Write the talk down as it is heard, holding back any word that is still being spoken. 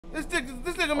This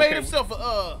nigga made himself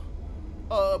a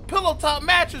pillow top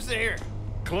mattress in here.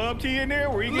 Club key in there?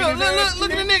 Where you Look at the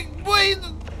nigga, boy.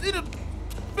 He done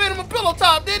fed him a pillow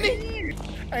top, didn't he?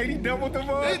 Hey, he doubled the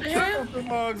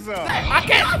mugs. I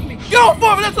can't. Get off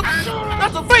for me. That's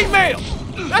a fake mail.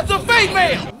 That's a fake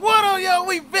mail. What on y'all?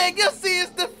 We back. You see,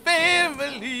 it's the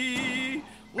family.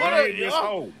 What up,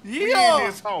 y'all? Yeah. We in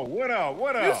this hole. What up?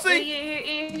 What up? You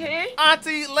see,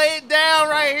 Auntie laid down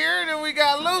right here, then we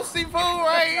got Lucy Poo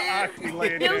right here.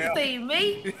 You see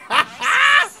me?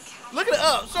 Look at the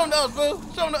up. Show them the up, boo.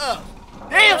 Show them the up.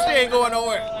 Damn, she ain't going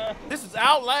nowhere. This is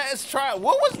Outlast. Try.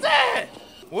 What was that?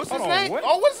 What's his name? What?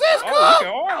 Oh, what's this, cuz? What? Okay,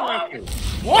 hold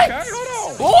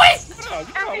on. Boy?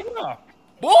 What up?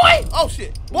 Boy? Oh,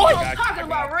 shit. Boy? I'm talking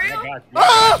about real?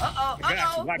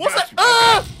 What's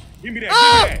that? Give me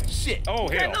that. Shit. Oh,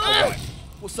 hell.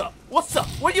 What's up? What's up?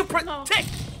 Where you protect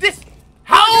this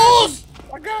house?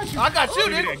 I got you. I got you,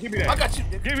 nigga. Give me that. I got you.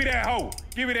 Give me that hoe.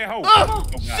 Give me that hoe.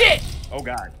 Shit. Oh,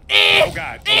 God. Oh,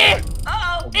 God.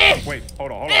 Wait,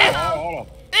 hold on.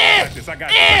 I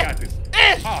got this.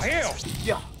 Oh, hell.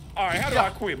 Yeah. All right, how do I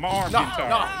quit? My arm getting tired.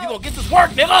 No, you gonna get this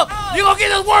work, nigga. You gonna get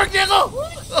this work, nigga.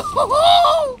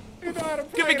 You know how to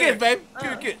play. Give me a kiss, baby. Give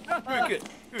me a kiss. Give me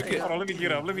a kiss. Hold on, let me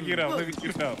get up. You get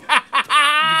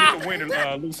the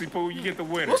winner, Lucy Poo. You get the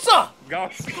winner. What's up? Go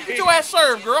get your ass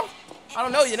served, girl. I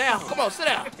don't know you now. Come on, sit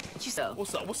down.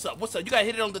 What's up? You gotta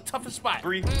hit it on the toughest spot.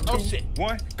 3, oh, 2, shit.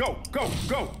 1, go.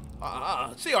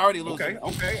 She already losing.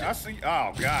 Okay, I see.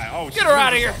 Oh, God. Oh, get her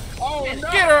out of here. Oh,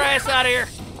 no. Get her ass out of here.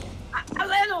 I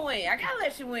let her win. I gotta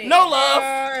let you win. No love.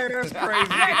 Hey, that's crazy.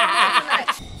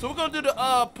 So we're gonna do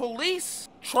the police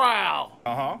trial.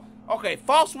 Okay,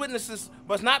 false witnesses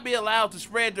must not be allowed to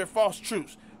spread their false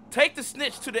truths. Take the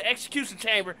snitch to the execution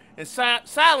chamber and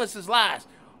silence his lies.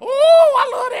 Oh, I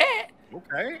love that.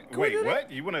 Okay. Wait,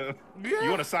 what? You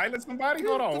wanna silence somebody?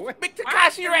 Hold on. What? Big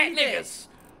Takashi rat niggas.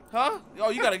 Huh?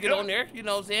 Oh, you gotta get on there. You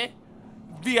know what I'm saying?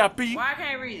 VIP. Why I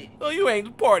can't read it? Oh, you ain't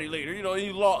the party leader. You know,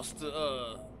 you lost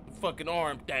the fucking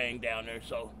arm thing down there,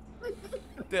 so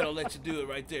they'll let you do it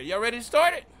right there. Y'all ready to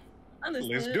start it?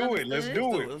 Let's do it. Let's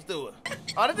do it.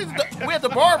 Oh, we at the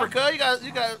barber, cuz. You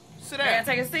gotta sit down. I gotta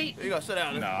take a seat. You gotta sit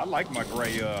down. Nah, I like my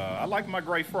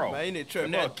gray fro. Man, you need to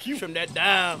trim that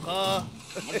down, huh?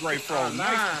 My gray fro,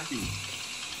 nice.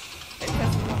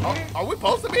 Are we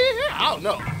supposed to be in here? I don't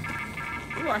know.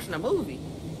 We're watching a movie.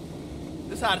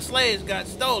 This is how the slaves got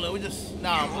stolen. We just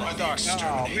sorry.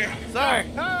 Oh, man. Sorry.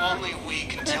 Only we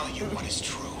can tell you what is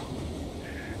true.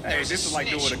 Hey, this is like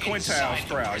doing a quintiles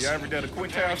trial. Y'all ever done a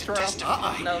quintiles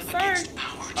trial? No, sir.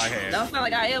 I have. Don't sound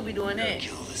like I'll be doing that.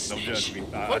 Don't judge me.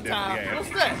 What time? What's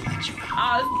that?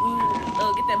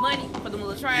 Oh, get that money for the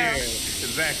little trial. Yeah,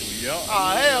 exactly. Yup.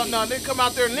 Oh, hell no. They come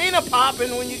out there Nina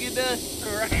popping when you get done.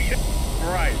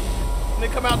 Right. And they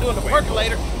come out doing the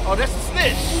percolator. Oh, that's the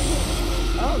snitch.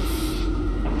 Oh.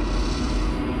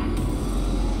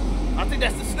 I think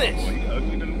that's the snitch. Oh, he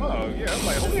ugly than the mug. Yeah, I'm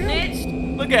like, who the hell? Snitch.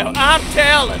 Look at him. I'm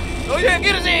telling. Oh, yeah,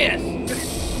 get his ass.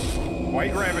 Why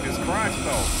you grabbing his crotch,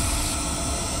 though?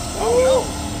 Oh,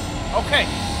 no. Okay.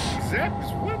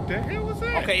 What the hell was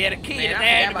that? Okay, he had a key in his I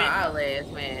abdomen. forgot about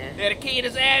Outlast, man. He had a key in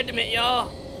his abdomen,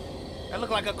 y'all. That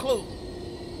looked like a clue.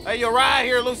 Hey, you're right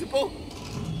here, Lucy Poo.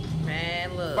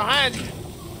 Man, look. Behind you.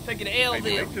 Taking the L's in.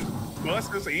 They just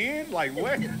bust us in? Like,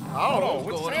 what? I don't know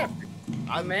what's going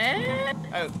on. Man.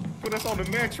 Hey, put us on the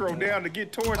metro down to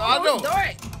get towards I know.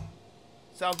 Dork.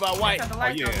 Sounds about white. Oh,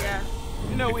 yeah.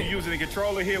 You know, if you're using a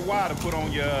controller, hit Y to put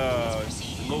on your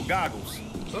little goggles.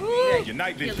 Ooh. Your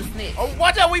night vision. Oh,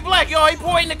 watch out, we black, y'all. He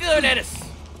pointing the gun at us.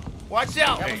 Watch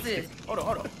out. That was this. Hold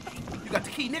on. You got the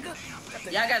key, nigga?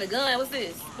 Y'all got a gun. What's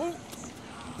this?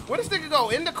 Where this nigga go?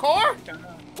 In the car?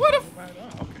 What the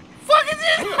fuck is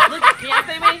this? Look, can y'all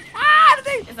see me?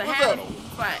 It's a hiding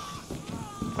spot.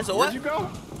 It's a what? Where'd you go?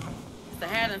 It's a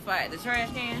hiding spot. The trash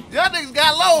can. Y'all niggas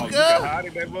got low, cuz.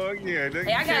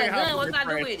 Hey, I got a gun. What's I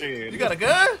do with it? You got a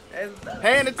gun?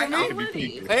 Hand it to me.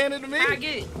 Hand it to me. I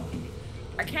get it.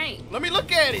 I can't. Let me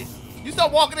look at it. You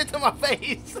start walking into my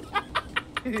face.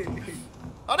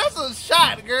 Oh, that's a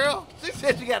shot, girl. She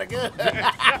said you got a gun.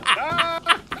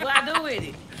 What I do with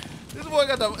it? This boy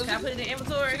got the. Can I put it in the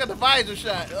inventory? She got the visor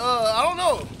shot. I don't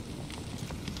know.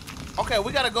 Okay,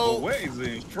 we gotta go. What is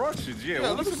the instructions? Yeah,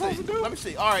 what are we supposed to do? Let me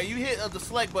see. All right, you hit the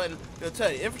select button. It'll tell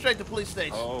you. Infiltrate the police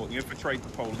station. Oh, infiltrate the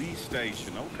police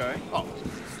station. Okay. Oh.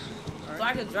 So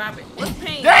I can drop it. What's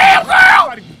pink? Damn, girl!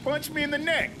 Somebody punch me in the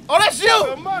neck. Oh, that's you!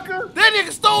 That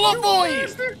nigga stole up on you!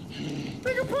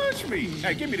 Nigga punch me.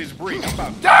 Hey, give me this brick. I'm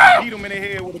about to beat him in the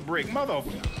head with a brick.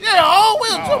 Motherfucker. Yeah,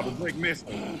 oh, the brick missed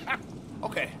him.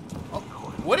 Okay. Oh,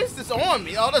 what is this on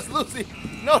me? Oh, that's Lucy.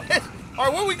 No, that's... All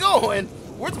right, where we going?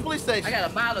 Where's the police station? I got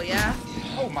a bottle, yeah.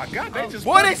 Oh my God, they just.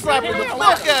 Boy, they slapping the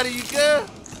fuck out of you, girl.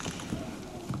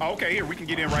 Oh, okay, here we can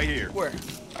get in right here. Where?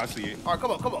 I see it. All right, come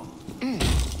on, come on.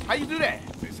 How you do that?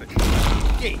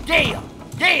 Okay.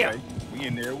 Yeah. We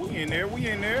in there. We in there. We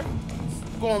in there.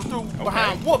 Going through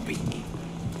behind Whoopi.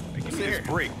 Hey, give me this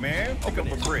brick, man. Pick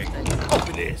up a brick.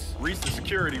 Open this. Reach the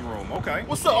security room. Okay.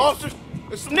 What's up, officer?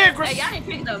 There's some niggers. Hey, y'all ain't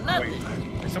picking up nothing.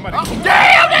 Hey, somebody. Oh,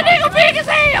 damn, that nigga big as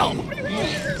hell.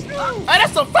 Hey,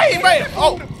 that's some female.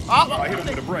 Oh, I hit him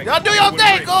with a brick. y'all do your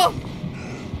thing, girl.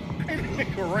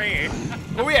 Ran.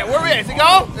 Where we at? Where we at? Is it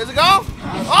gone? Is it gone?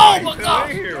 Oh my God!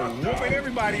 They here whooping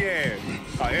everybody ass.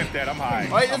 Oh, F that. I'm high.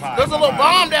 Wait, there's a little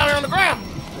bomb down there on the ground.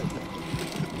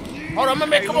 Hold on, I'm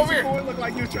gonna come over here. It looked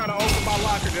like you was trying to open my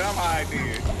locker, then I'm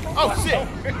hiding. Oh shit!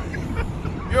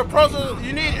 You're a pro.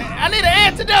 You need. I need an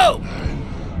antidote.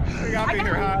 I'm in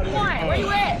here hiding. Where you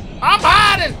at? I'm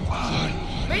hiding.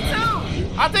 Me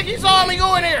too. I think he saw me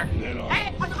go in here.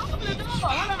 Hey, open the door.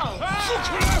 Hold on.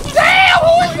 Damn,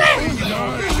 who is that?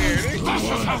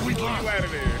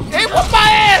 He whooped my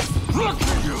ass.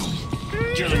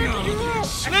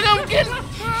 Nigga, I'm getting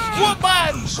whooped by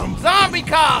a zombie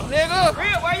cop, nigga.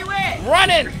 Real, where you at?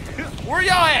 Running. Where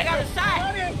y'all I got at? a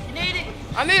shot. You need it?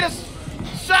 I need a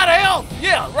shot of health.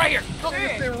 Yeah, right here. Look,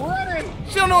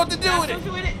 she don't know what to do with shoot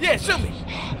you with it. it? Yeah, shoot me.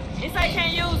 It's like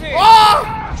can't use it. Oh!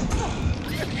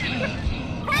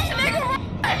 Hey, nigga.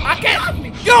 I can't.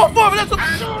 Get off for me. That's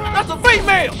a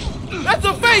female. That's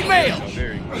a female.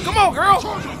 Come on, girl.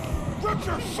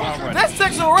 That's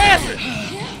sexual harassment.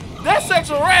 That's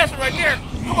sexual harassment right there.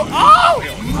 Come on. Oh!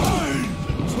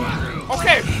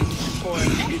 Okay.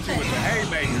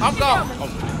 I'm gone.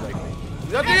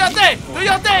 Do your thing. Do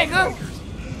your thing, girl.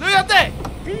 Do your thing.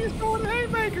 He's doing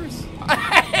haymakers.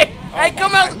 Hey,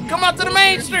 come out to the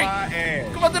main street.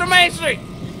 Come out to the main street.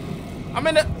 I'm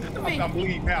in the. I'm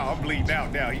bleeding out. I'm bleeding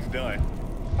out now. He's done.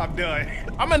 I'm done.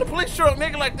 I'm in the police truck,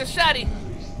 nigga, like the shotty.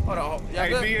 Hold on.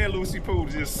 Hey, me and Lucy Pooh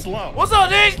just slumped. What's up,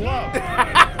 nigga? Slump.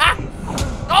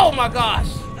 Oh my gosh.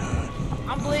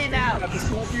 I'm bleeding out. I got to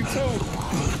slump you too.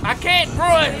 I can't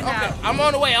run. Okay, I'm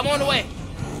on the way. I'm on the way.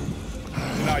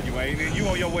 No, you ain't. You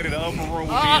on your way to the upper room with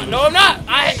me. No, I'm not.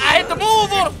 I hit the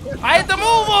move on him. I hit the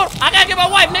move on him. I gotta get my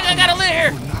wife, nigga. I gotta live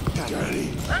here.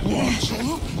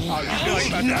 Oh, you feel like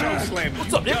about to choke slam me.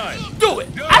 What's up, nigga? Do it.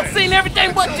 I've seen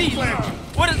everything but Jesus.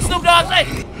 What did Snoop Dogg say?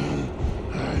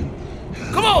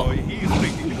 Come Oh, on. he's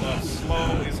picking you up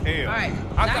slow as hell. All right.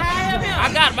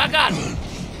 I got him.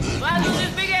 Why do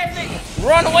this big ass nigga?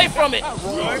 Run away from it.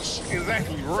 Run.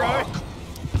 Exactly. Run.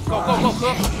 Go.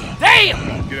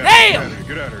 Damn. Get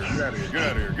out of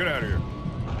here.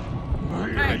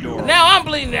 That door. Now I'm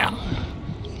bleeding out.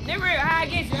 Nigga, how I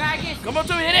get you? Come on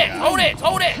to me. Hit it.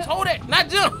 Hold it. Not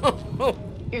jump.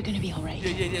 You're gonna be all right.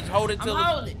 Yeah. Just hold it till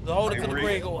the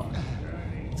green go up.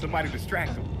 Somebody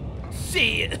distract him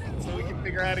Shit. so we can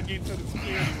figure out how to get to the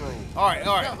security room. All right.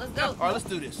 Let's go. All right, let's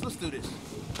do this. All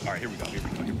right, here we go.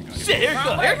 Shit, here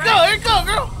it go,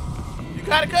 girl. You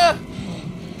got it,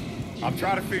 cuz? I'm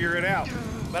trying to figure it out.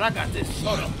 But I got this.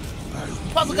 Hold on.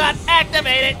 Puzzle got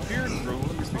activated. Here's the room.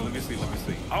 Let me see.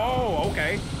 Oh,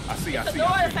 okay. I see. The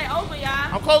door that say open,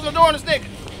 y'all. I'm closing the door on this nigga.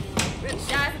 Y'all, it's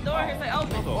the door here say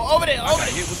open. Over there. I got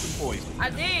hit with some poison. I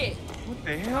did. What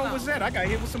the hell was that? I got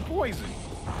hit with some poison.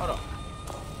 Hold on.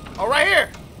 Oh, right here.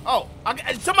 Oh,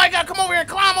 somebody got to come over here and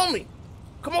climb on me.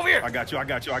 Come over here. I got you. I'm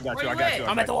at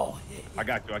the wall. Yeah. I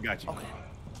got you. Okay.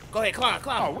 Go ahead, climb.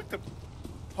 Oh, what the?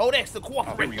 Hold X to Oh,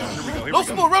 cooperate. here we go. Loose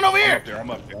Spoon, run over here. I'm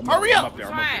up there. Hurry up.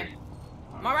 Fine.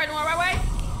 Am I right doing right way?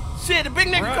 Shit, the big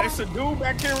nigga Bruh, come. it's a dude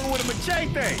back here with a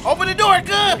machete. Open the door,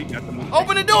 good.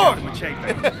 Open the door. I'm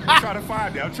trying to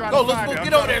find it. Go, Loose Spoon,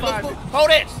 get over there. Loose Spoon. Hold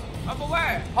X. Over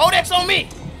where? Hold X on me.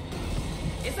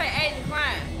 It say A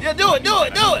decline. Yeah, do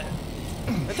it.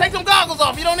 And take them goggles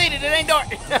off. You don't need it. It ain't dark.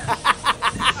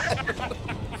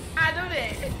 I do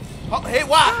that. Oh, hit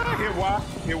Y.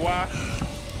 Hit Y.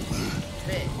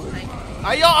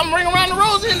 I'm ringing around the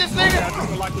rosy in this nigga. I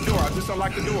just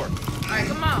unlocked the door. All right,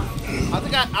 come on.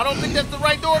 I don't think that's the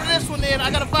right door to this one. Then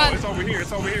I gotta find It's over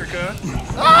here, cuz.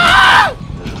 Ah!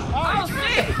 Oh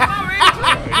shit!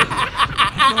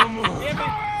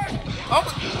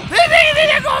 This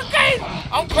nigga going crazy.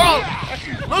 I'm crawling.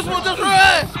 Loose one, just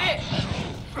run. Shit.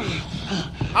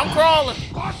 I'm crawling.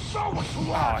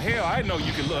 Oh hell, I didn't know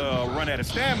you could run out of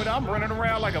stamina. I'm running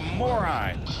around like a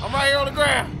moron. I'm right here on the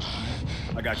ground.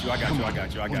 I got you.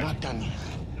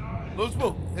 Loose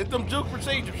Spoon, hit them juke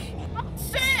procedures.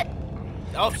 Shit!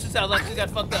 Oh, she sounds like she got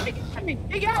fucked up. He got me.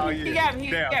 He got me.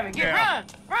 Damn.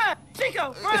 Run,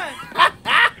 Chico, run.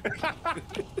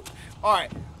 All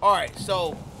right.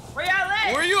 So Where y'all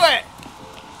at? where you at?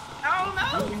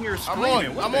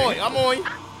 screaming. I'm on you.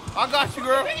 I got you,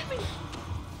 girl.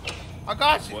 I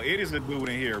got you. Well, it is a dude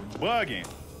in here bugging.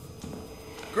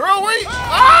 Girl, where you?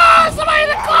 Ah! Somebody in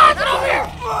the closet over here!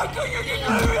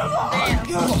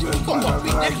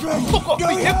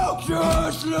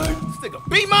 This nigga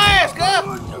beat my ass, cuz!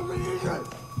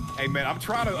 Hey, man, I'm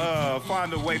trying to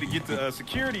find a way to get the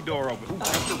security door open.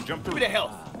 Ooh, jump through. Give me the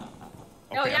health.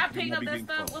 Yo, y'all picking up that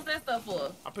stuff? What's that stuff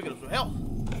for? I'm picking up some health.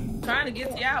 Trying to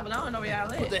get to y'all, but I don't know where y'all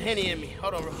Put at. the Henny in me.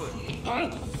 Hold on real quick.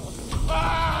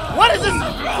 What is this?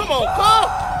 Come on, cuz!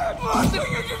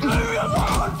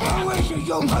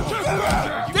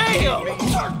 Damn!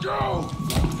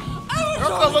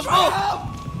 Let's move.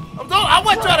 I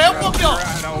went trying to help y'all.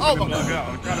 Oh my God.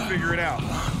 I'm trying to figure it out.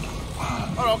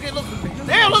 Hold on, okay, look.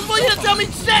 Damn, let's go here and tell me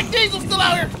Shaq Diesel's still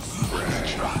out here.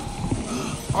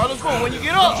 All right, let's go. When you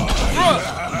get up, run.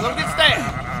 Let's get stabbed.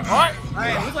 All right?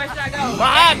 Alright, which way should I go?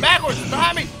 Behind, backwards,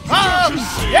 behind me.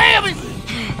 Damn it.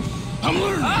 I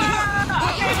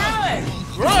can't do it.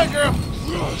 Run, girl.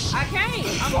 I can't.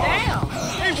 I'm down.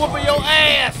 He whooping your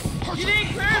ass. You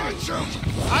didn't clear me.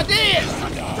 I did.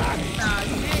 Nah,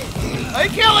 you didn't. I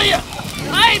ain't killing you.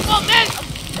 I ain't fuck that.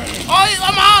 Oh,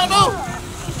 I'm out of move.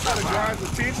 Trying to drive the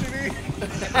attention in.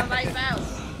 My lights out.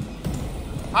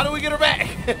 How do we get her back?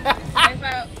 Lights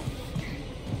out.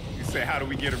 You say, how do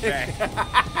we get her back?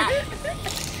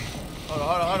 Hold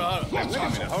on. Wait a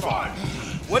minute, hold on.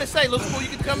 What it say, little fool? You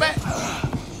can come back?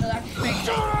 Fake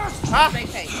tape. Huh?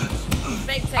 Fake tape.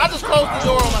 Fake tape. I just closed the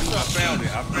door on I myself. found it.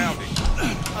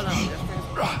 Hold on.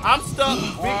 I'm stuck.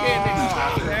 Big head nigga. I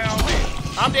found it.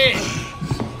 I'm dead.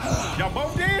 Y'all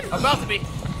both dead? I'm about to be.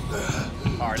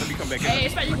 All right, let me come back in. Hey,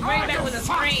 it's like you can bring it back with a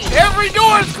screen. Every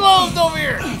door is closed over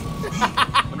here.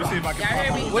 Let me see if I can Y'all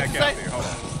hear me? pop What'd back you out say? there. Hold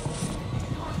on.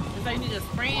 It's like you need a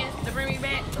screen to bring me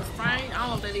back. A screen? I don't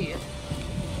know what that is.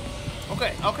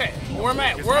 Okay. Where am I?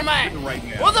 Where am I? Right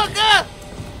now. What's up, guy?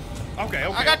 Okay.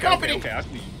 I got company. Okay, I see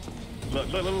you.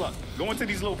 Look. Go into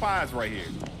these little pies right here.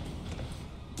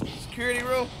 Security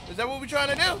room? Is that what we're trying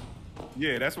to do?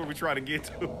 Yeah, that's where we try to get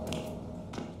to.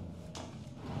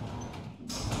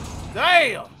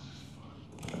 Damn.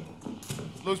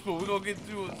 Looks cool. We're gonna get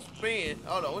through a spin.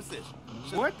 Hold on, what's this?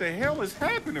 What the hell is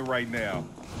happening right now?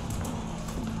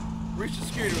 Reach the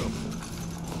security room.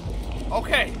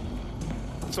 Okay.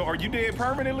 So are you dead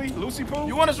permanently, Lucy Pooh?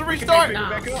 You want us to restart? No.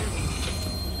 Back up?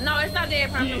 No, it's not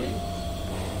dead permanently.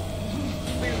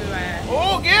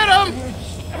 Oh, get him!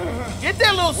 Get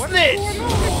that little snitch!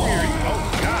 Oh,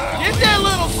 God. Get that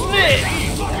little snitch!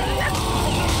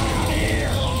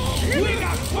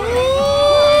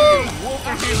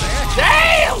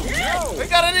 Damn! They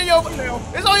got it in your...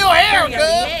 It's on your hair,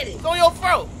 cuz! It's on your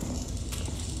throat!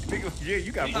 Yeah,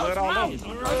 you got blood all over.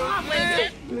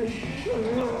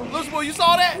 Look, boy, you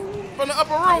saw that? From the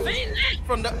upper room?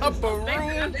 From the upper I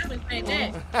room? definitely said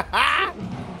that.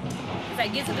 It's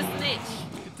like, get to the snitch.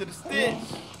 Get to the stitch.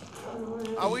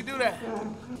 How we do that?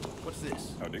 What's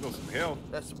this? Oh, there goes some hell.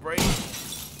 That's the brain.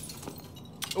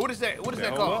 What is that? What is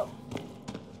that called?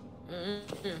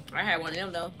 I had one of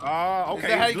them though. Okay. Is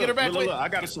that how you get her back Look, with? I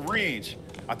got a syringe.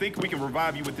 I think we can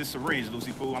revive you with this syringe,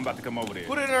 Lucy Pooh. I'm about to come over there.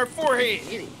 Put it in her forehead.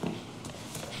 Get it.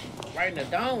 Right in the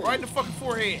dome. Right in the fucking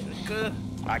forehead. Cuz.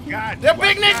 I got you. That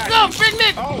big Nick come, Big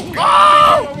Nick! Oh,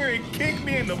 God. Oh! Over here and kick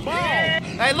me in the ball.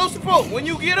 Hey, Lucy Pooh, when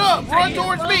you get up, run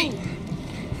towards me.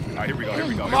 All right, here we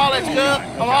go. I'm all at you, cuz.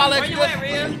 I'm all at you, Where you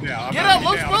at, cuz. Real? Get up,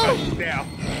 Lucy Pooh.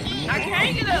 I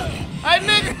can't get up. Hey,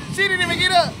 nigga, she didn't even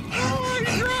get up.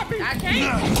 I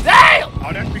can't. Damn!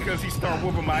 Oh, that's because he started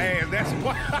whooping my ass. That's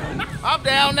why. I'm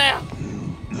down now.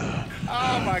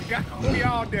 Oh, my God. We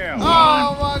all down.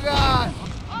 Oh, my God.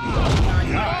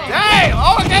 Damn!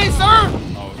 Okay, sir.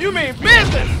 You mean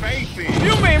business.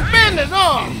 You mean business,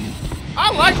 huh?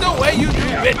 I like the way you do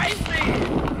business.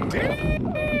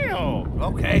 Damn.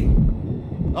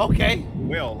 Okay.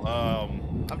 Well,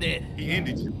 I'm dead. he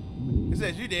ended you. It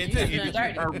says you did, He too. ended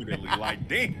you permanently. Like,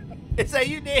 damn. It say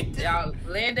you did, too. Y'all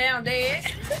laying down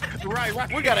dead. Right.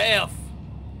 We got an F.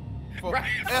 Right.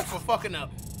 F for fucking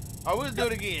up. All right, we'll do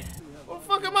it again. Where the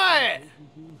fuck am I at?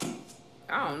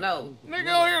 I don't know.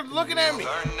 Nigga over here looking at me.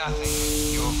 Learn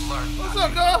nothing. You have learned What's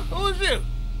nothing. up, girl? Who is you?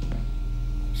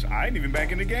 I ain't even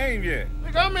back in the game yet.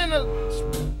 Nigga, I'm in the...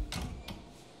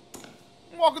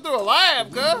 I'm walking through a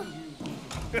lab, girl.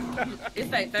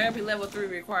 It's like therapy level 3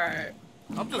 required.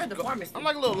 I'm Where's the just... pharmacy? I'm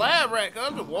like a little lab rat, cuz.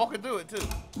 I'm just walking through it, too.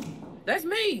 That's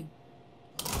me.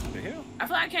 What the hell? I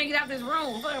feel like I can't get out this room.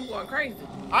 I feel like I'm going crazy.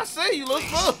 I see you, look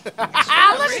good. For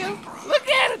real? Look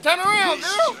at it. Turn around,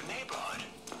 girl.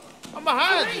 I'm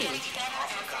behind you.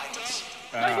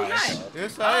 No, you're not.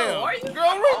 Yes, I Oh, am. are you?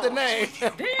 Girl, read the name.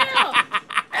 Damn.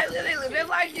 That's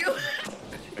like you.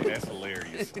 Hey, that's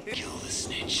hilarious. Kill the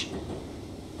snitch.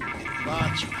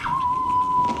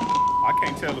 I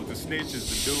can't tell if the snitch is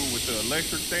the dude with the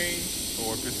electric thing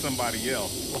or if it's somebody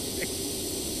else.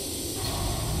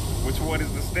 Which one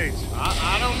is the snitch?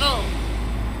 I don't know.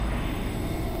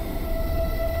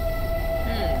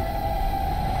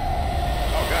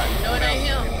 Oh God! No, it ain't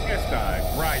him. This time,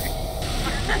 right?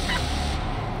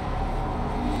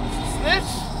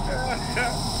 Snitch?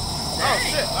 Oh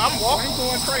shit! I'm walking. I'm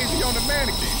going crazy on the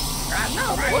mannequin. I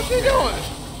know. Right? What's he doing?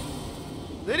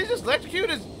 Did he just electrocute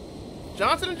his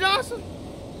Johnson & Johnson?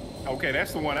 Okay,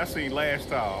 that's the one I seen last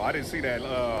time. I didn't see that.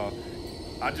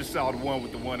 I just saw the one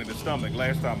with the one in the stomach.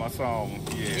 Last time I saw him,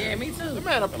 Yeah, me too. The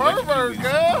man a pervert,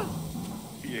 girl.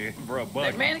 Yeah, bro, That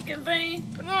bug. mannequin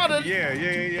thing? No, Yeah.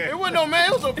 it wasn't no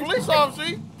man. It was a police officer.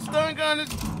 He stun gun his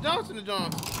Johnson &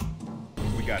 Johnson.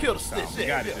 We got Kill it the this time. snitch. We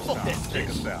got it Yeah, this fuck time. that Check snitch.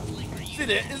 us out. See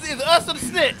that? It's either us or the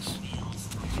snitch.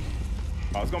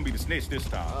 Oh, it's gonna be the snitch this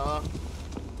time.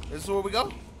 This is where we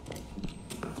go.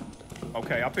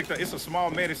 Okay, I picked up. It's a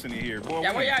small medicine in here, boy.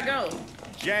 Yeah, where y'all go?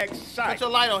 Jack shot. Put your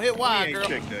light on. Hit We Y, ain't girl.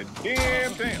 checked the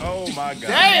damn thing. Oh my God.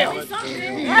 Damn. What the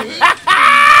Something. what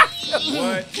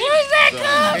What is that, the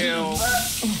cuz? hell?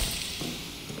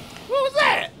 What was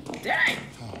that? Dang.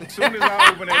 As soon as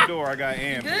I opened that door, I got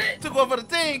ambushed. Good. Took one for the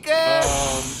team, cuz.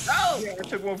 Oh. Yeah, I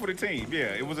took one for the team.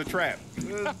 Yeah, it was a trap.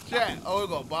 Chat. Oh, we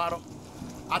got a bottle.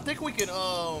 I think we can,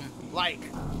 like,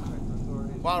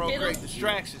 bottle Hit 'em. upgrade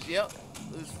distractions. Yep.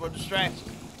 This is for distractions.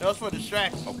 That's for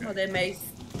distractions. Okay. Oh, that makes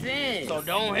sense. So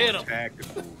don't hit him.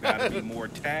 Tactical. Gotta be more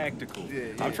tactical.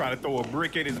 Yeah. I'm trying to throw a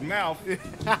brick at his mouth.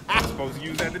 I'm supposed to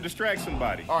use that to distract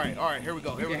somebody. All right, here we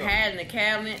go. Here we You go. had in the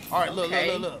cabinet. All right, look.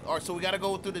 Okay. All right, so we gotta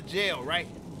go through the jail, right?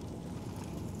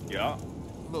 Yeah.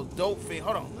 Little dope fiend.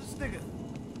 Hold on, this nigga.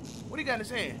 What do you got in his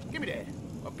hand? Give me that.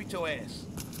 I'll beat your ass.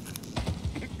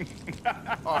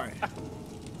 All right.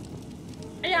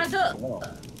 Hey, y'all duck.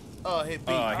 Hit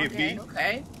B. Hit Okay. B.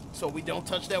 Okay. So we don't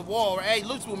touch that wall. Hey,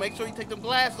 Luke, we'll make sure you take them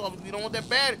glasses off. You don't want that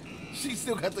bad. She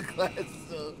still got the glasses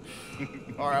up.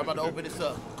 All right, I'm about to open this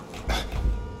up.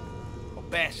 Oh,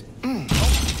 bash it.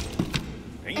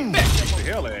 He bashed the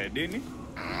hell out of it, didn't he?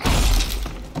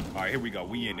 All right, here we go.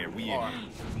 We in there. We in there.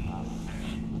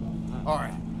 All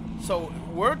right. So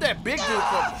where'd that big dude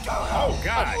come? Oh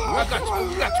God! I got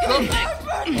you.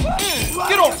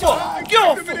 Get on foot. Get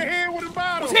on Hit him in the foot. head with a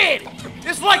bottle. What's head?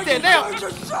 It's like that now. All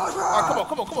right,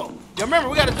 come on. You remember,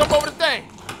 we got to jump over the thing.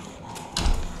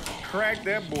 Crack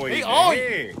that boy He in on the you.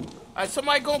 head. All right,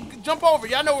 somebody go jump over.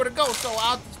 Y'all know where to go, so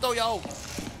I'll just throw y'all over.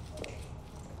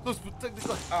 Look, take the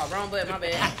glass. Oh, wrong button. My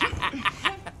bad.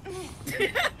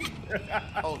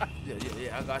 Oh,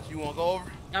 yeah. I got you. You want to go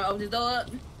over? I'm open this door up.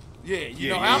 Yeah, you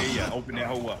know how? Yeah. Open that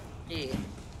hole up, Yeah.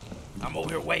 I'm over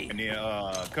here waiting. and then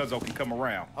Cuzzo can come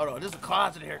around. Hold on, there's a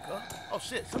closet here, cuz. Oh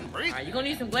shit, something All breathing. right, you're gonna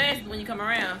need some glasses when you come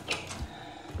around.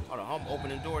 Hold on, I'm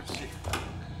opening doors and shit.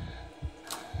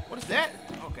 What is that?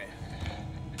 Okay.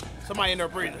 Somebody in there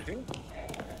breathing.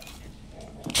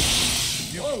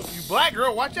 You black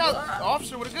girl, watch out.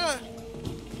 Officer with a gun.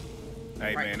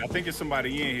 Hey man, I think it's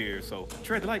somebody in here, so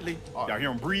tread lightly. All right. Y'all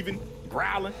hear him breathing,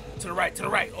 growling. To the right.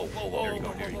 Oh, whoa. There you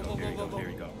go. There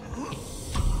you go.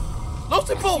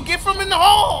 Lucy Pooh, get from in the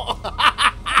hole.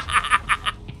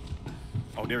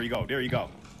 Oh, there you go.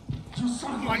 You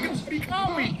son of a gun, he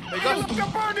called me. There you go. Look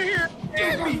up under here.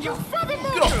 Get me, you father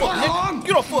mother. Get off foot, nigga.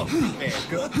 Get off foot.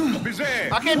 Whoop his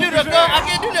ass. I can't do that, Whoop his girl. I ass.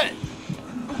 can't do that.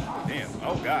 Damn.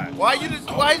 Oh God. Why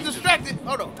you distracted?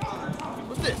 Hold on.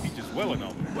 What's this? He just willing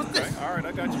on me. What's this? Okay, all right,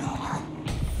 I got you.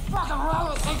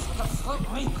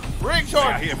 Ring I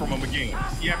charge. hear from him again.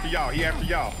 He after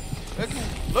y'all.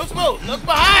 Look smooth. Look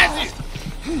behind you.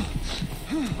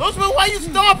 Look smooth. Why you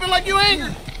stomping like you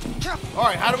angry? All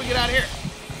right, how do we get out of here?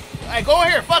 Hey, go in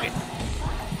here. Fuck it.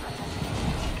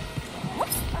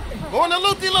 Go in the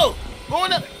loop-de-loop. Go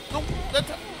in the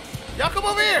y'all come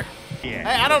over here. Yeah.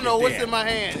 Hey, I don't know look what's at in my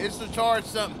hand. It's to charge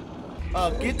something.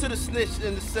 Get to the snitch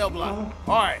in the cell block.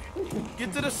 All right.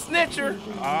 Get to the snitcher.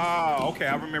 Ah, okay.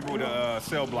 I remember what the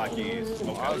cell block is.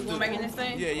 Okay. Let's do You it. making this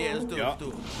thing? Yeah, let's do it. Yup.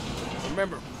 Let's do it.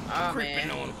 Remember, Oh, creeping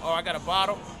man. on him. Oh, I got a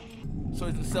bottle. So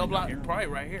it's in the cell block. Probably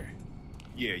right here.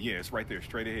 Yeah, it's right there,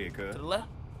 straight ahead, cuz. To the left.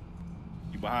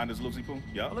 You behind us, Lucy Poo? Oh,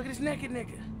 Yup. look at this naked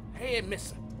nigga. Head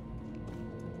missing.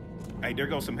 Hey, there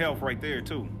goes some health right there,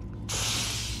 too.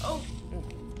 Oh,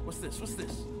 What's this?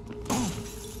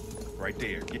 Right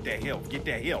there. Get that health. You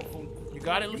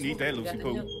got it, You Lucy? need that, you Lucy got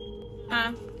Poo. the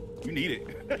huh? You need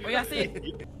it. Where y'all see?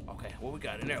 Okay, what we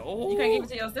got in there? Oh, You can't give it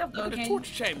to yourself though, look at the can you?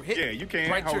 torture chamber. Hit. Yeah, you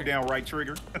can. Right Hold trigger. down right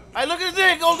trigger. Hey, look at this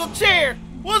nigga on the chair.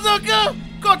 What's up, girl?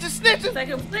 Caught you snitching. Say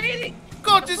completed.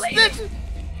 Caught you Completed. snitching.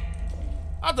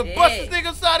 I have to bust this nigga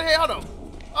upside the head. Hold on.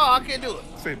 Oh, I can't do it.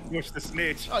 Say push the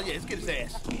snitch. Oh yeah, let's get his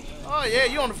ass. Oh yeah,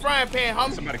 you on the frying pan,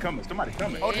 homie. Somebody coming. Somebody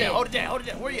coming. Hold it down. Hold it down. Hold it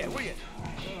down. Where you at? Where you at?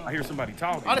 I hear somebody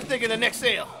talking. I just think in the next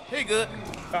cell. He good.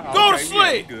 Go to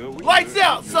sleep. Yeah, Lights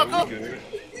out, we sucker. good.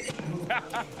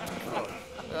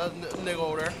 Nigga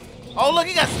over there. Oh look,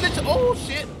 he got snitch. Oh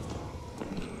shit.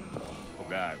 Oh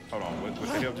God. Hold on. What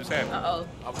the hell just happened? Uh-oh.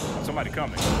 Somebody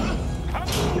coming.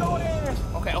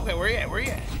 Okay, okay, where you at? Where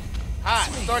you at?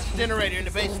 Alright, start the generator in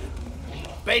the basement.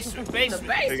 Basement. The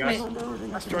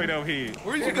basement. Straight up here.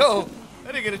 Where'd you go?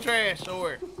 That nigga in the trash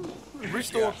somewhere.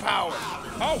 Restore power.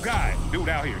 Oh God. Dude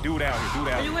out here. Dude out here.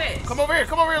 Dude out Where you here. at? Come over here.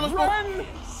 Come over here. Let's go.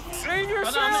 Save Hold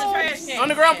yourself. on, I'm in the trash can.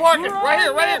 Underground parking. Right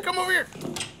here. Right here. Come over here.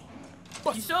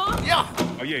 You sure? Yeah.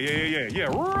 Oh yeah.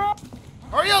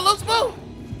 Hurry up. Let's move.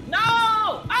 No!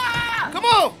 Ah! Come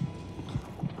on.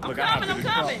 I'm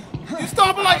coming. You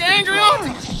stomping like an angry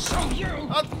auntie.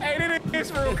 Hey,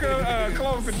 this real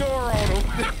close the door on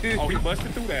him. Oh, he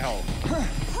busted through that hole.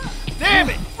 Damn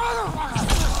it.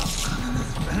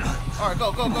 All right,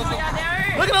 go. Y'all down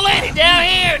here? Look at the lady. Down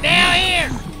here.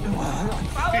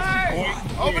 Follow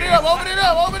her. Open it up.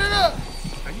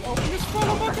 Open this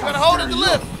funnel. You gotta hold it to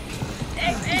lift.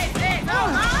 X. Oh,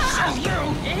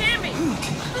 it hit me.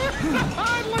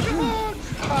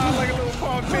 Like a little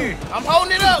punk pig. I'm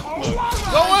holding it up.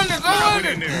 Go under.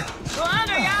 In there. Go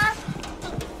under, y'all.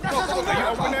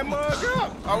 Open that mug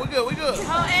up. All right, we good.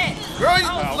 Hold it. Girl, you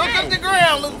Oh, look up the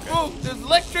ground, little fool. There's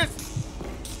electricity.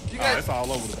 You Oh, it's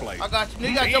all over the place. I got you.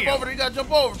 You gotta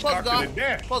jump over.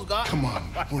 Post God. Come on,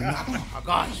 we're not. I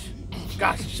got you.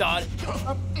 Got you, shot.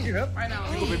 Yep. Right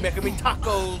now. You'll be making me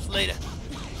tacos later.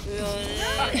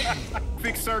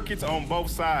 Fix circuits on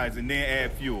both sides and then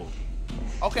add fuel.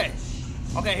 Okay,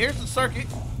 here's the circuit.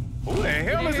 Who the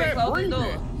hell is that Close the breathing?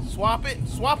 door. Swap it.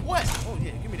 Swap what? Oh,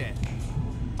 yeah, give me that.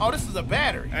 Oh, this is a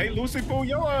battery. Hey, Lucy Poo,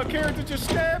 your character just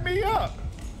stabbed me up.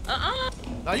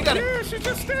 No, you got Yeah, she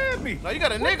just stabbed me. No, you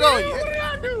got a What nigga the on hell? you. What did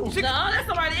I do? No, that's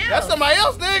somebody else. That's somebody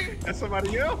else, nigga. That's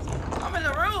somebody else? I'm in the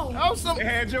room. They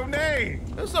had your name.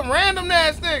 There's some random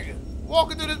ass nigga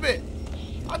walking through this bit.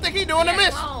 I think he doing a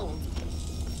miss.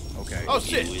 Okay. Oh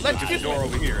shit, let's Get get the door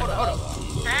over here. Hold on. Door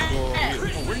over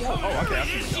here. Oh, where you? Oh, okay. I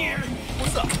see the door.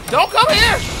 What's up? Don't come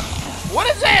here. What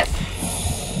is this?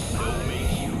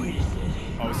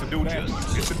 Oh, it's a dude.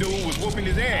 It's a dude who was whooping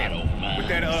his ass with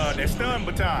that stun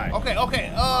baton. Okay.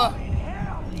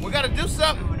 We gotta do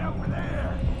something.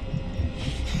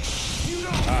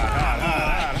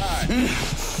 Hide.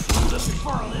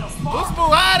 Who's Boo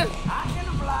hiding?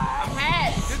 I'm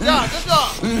hiding. Good job.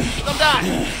 I'm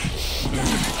dying.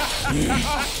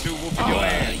 Dude whooping your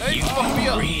ass. Hey, you fucked me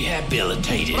up.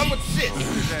 Rehabilitated. But I'm with shit.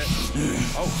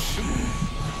 Oh, shoot.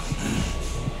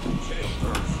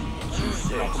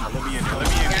 Come on, let me in there.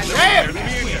 Let me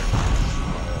in there.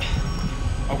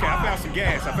 Okay, I found some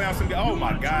gas. Oh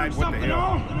my God, what the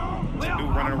hell? Some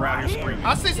dude running around here screaming.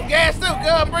 I see some gas too. Good,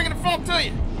 I'm bringing the funk to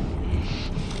you.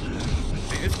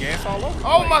 There's gas all over.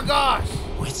 Oh my gosh.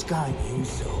 What's got you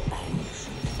so anxious?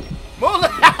 Look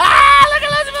at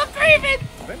Elizabeth creeping.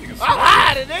 That nigga's I'm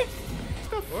hiding, nigga.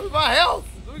 Where's my health?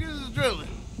 Let me get this adrenaline.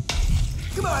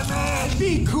 Come on, man,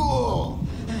 be cool.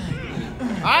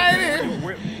 I ain't here.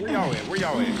 Where y'all at?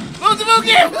 Elizabeth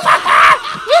get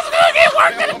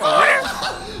worked in the corner.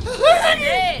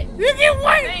 You get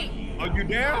worked. Oh, you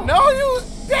down? No, you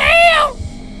damn.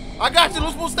 I got you.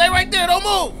 Elizabeth, stay right there. Don't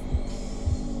move.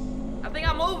 I think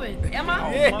I'm moving. Am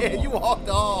I? Yeah, you walked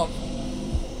off.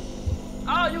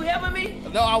 Oh, you helping me?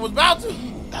 No, I was about to.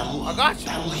 I got you.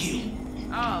 That'll heal.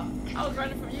 Oh, I was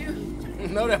running from you.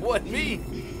 No, that wasn't me.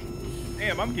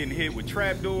 Damn, I'm getting hit with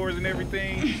trap doors and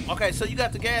everything. Okay, so you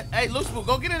got the gas. Hey, Lucifer,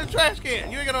 go get in the trash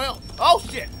can. You ain't got no help. Oh,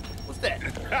 shit. What's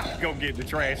that? Go get the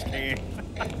trash can.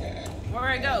 Where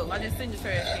I go? I just seen the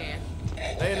trash can.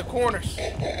 They in the corners.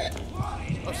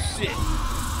 Oh, shit.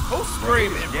 Who's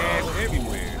screaming, Gas bro?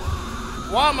 everywhere.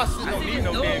 Why am I sitting I on see me? this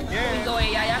no door. damn gas. We go in,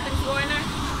 y'all. Y'all think we go in there?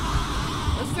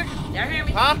 Let's stick it. Y'all hear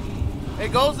me? Huh?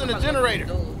 It goes in the generator.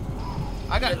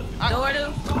 I got Door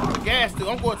do? gas, too.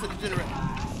 I'm going to the generator.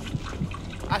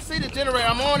 I see the generator.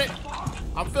 I'm on it.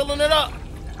 I'm filling it up.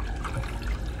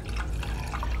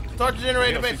 Start the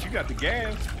generator, Yeah, baby. since you got the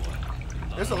gas,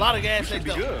 There's a lot of gas. should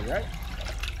be up. good, right?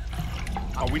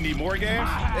 Oh, we need more gas?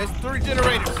 There's 3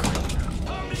 generators.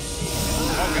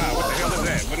 Oh God, what the hell is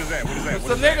that? What is that? There's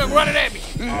a nigga running at me.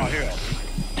 Oh hell.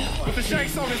 Put the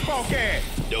shakes on this punk ass.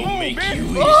 Don't make bitch. you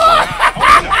Oh,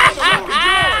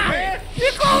 man.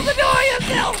 You close the door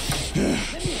yourself.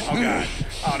 Oh God.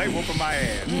 Oh, they whooping my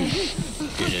ass.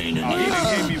 It ain't Oh, he didn't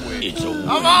hit me with. It's over.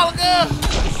 I'm all good.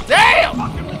 Damn.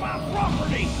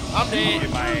 I'm dead. Get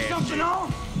my ass. Something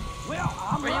on? Well,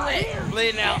 I'm Where you right at? here.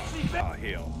 Bleeding out. Oh,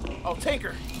 hell. Oh,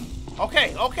 Tinker.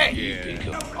 Okay.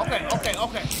 Yeah.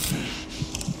 Okay.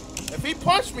 If he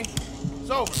punched me, it's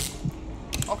over.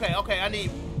 Okay, I need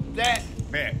that.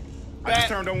 Man, I just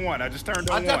turned on one. I just turned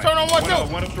on one. I turned on one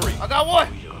too. One of three. I got one.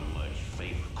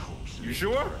 You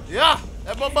sure? Yeah,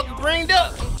 that motherfucker greened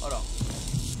up. Hold on.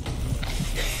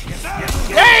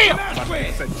 Damn! He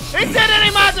said that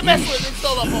ain't mine to mess with. He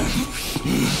stole up on me.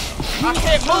 I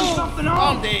can't move.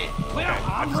 I'm dead. Well,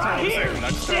 I'm just right turned on the here. second. I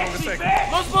just turned on the Sexy second.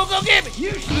 bag. Let's go get me.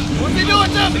 What's he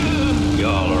doing to me?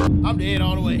 I'm dead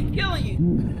all the way. Killing you.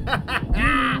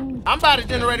 I'm by the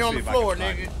generator on the See if I floor,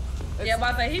 can find nigga. Yeah,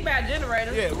 but I say he about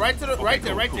generator. Yeah, right to the right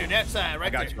there, cool. that side,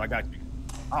 right I there. got you.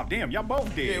 Oh, damn, y'all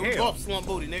both dead. Yeah, we Hell. both slump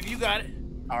booty, nigga. You got it.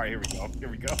 All right, here we go. There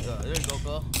you go,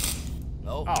 girl.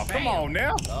 Oh, Oh, come on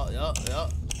now. Yup.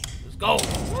 Let's go. Go.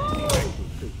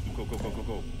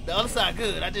 The other side,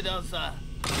 good. I did the other side.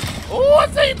 Oh, I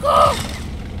see you come.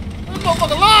 This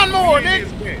motherfucking lawnmower, nigga.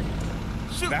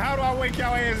 Shoot. Now, how do I wake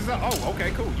y'all asses up? Oh, okay,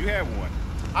 cool. You have one.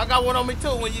 I got one on me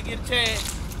too when you get a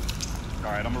chance.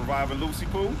 All right, I'm reviving Lucy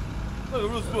Poo. Look at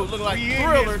Bruce Boo looking like We in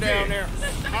Thriller this down bitch. there.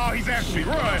 Oh, he's after me.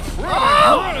 Run.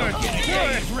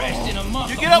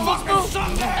 You get up, Bruce Boo? I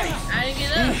didn't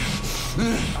get up.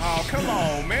 Oh, come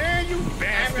on, man. You I ain't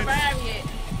bastard. revived yet.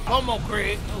 Come on,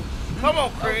 Craig. Come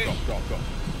on, Craig. Go.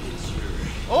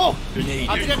 Oh,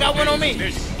 I think I got one on me. There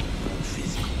you go.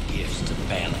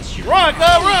 Run, cuz.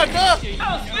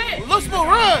 Oh, shit. Bruce Boo,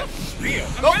 run. Yeah.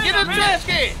 Go get in the trash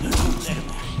can.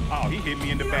 Oh, he hit me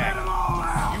in the back. You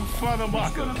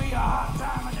motherfucker. Be a hot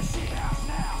time at the shit house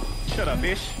now. Shut up,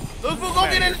 bitch. Bruce Boo, go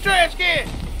get in the trash can.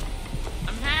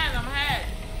 I'm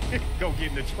hiding. Go get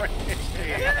in the trash.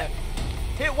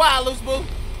 Hit Y, Loose Boo.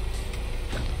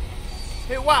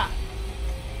 Hit Y,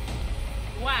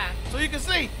 Why? so you can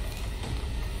see.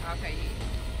 Okay, yeah.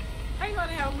 How you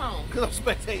gonna have him on? Cause I'm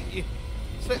spectating you.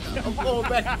 I'm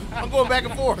going back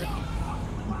and forth.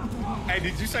 Hey,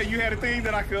 did you say you had a thing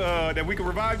that I could that we could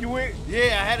revive you with?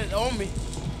 Yeah, I had it on me.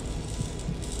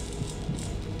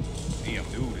 Damn,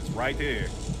 dude, it's right there.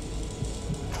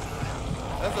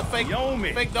 That's a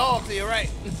Yomi. fake dog to your right.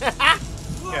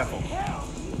 Careful.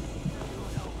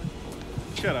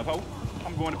 Shut up, ho.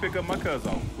 I'm going to pick up my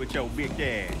cousin with your big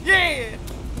ass. Yeah.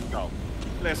 Go.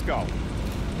 Let's go.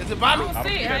 Is it by me? I don't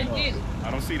see it. How you get it?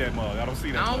 I don't see that mug. I don't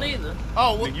see that I don't mug. either.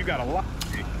 Oh, well, Nigga, you got a lot,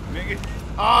 nigga.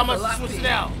 I That's a must lot have switched for it you.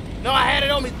 out. No, I had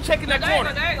it on me. Checking that There you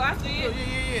corner. go. I see it.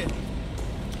 Yeah.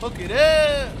 Hook it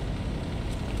up.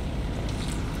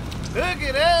 Hook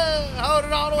it up. Hold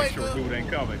it all the way Make sure through. dude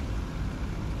ain't coming.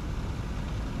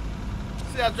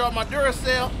 See, I dropped my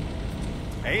Duracell.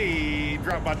 Hey,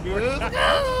 drop my door. Let's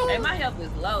go. Hey, my health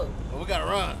is low. Well, we gotta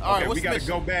run. All right, Okay, what's we the gotta mission?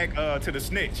 go back to the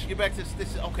snitch. Get back to the stitch.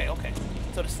 Okay.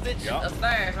 So the stitch. Yup.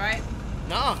 Upstairs, right?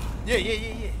 Nah.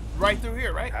 Yeah. Right through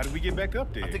here, right? How did we get back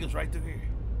up there? I think it's right through here.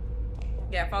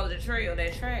 Yeah, follow the trail,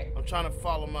 that track. I'm trying to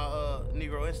follow my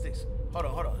Negro instincts. Hold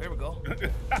on. Here we go.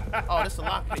 Oh, this is a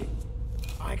lockpick.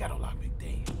 I ain't got no lockpick.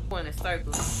 Damn. One in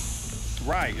circle.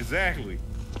 Right, exactly.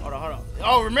 Hold on.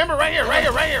 Oh, remember? Right here. We had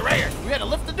to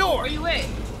lift the door. Where you at?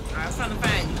 I was trying to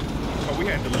find you. So we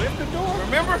had to lift the door.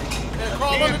 Remember? And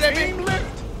crawl under that Team bitch. lift.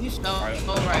 You should All right,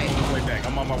 go right.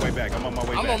 I'm on my way back. I'm on my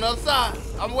way I'm back. on the other side.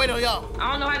 I'm waiting on y'all.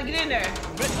 I don't know how to get in there.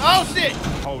 Oh, shit.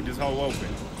 Hold this hole open.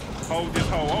 Hold this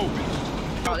hole open.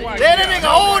 Oh, Right Let there, that nigga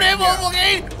hold hold that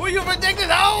right there. motherfucker. Will you protect this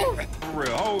hole? For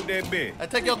real, hold that bitch. I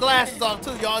take your glasses off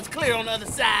too, y'all. It's clear on the other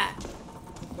side.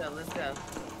 Let's go.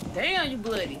 Damn, you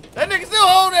bloody. That nigga still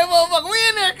hold that motherfucker. We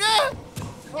in there, cuz.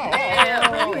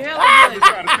 Damn, you I'm hella just bloody.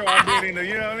 trying to show I've been in the,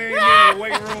 you know what I mean? In the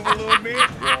weight room a little bit.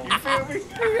 You feel me?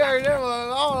 You heard that one.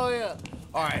 Oh, yeah.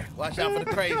 All right, watch out for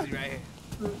the crazy right here.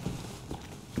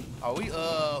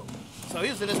 Oh, so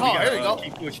he's in this hall. Here we go.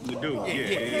 Keep pushing the dude.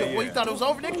 Yeah. What, you thought it was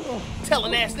over, nigga?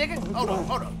 Telling ass nigga. Hold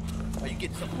on. Oh, you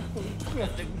get something.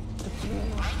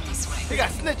 He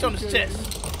got snitch on his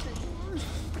chest.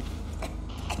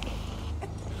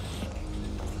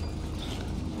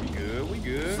 We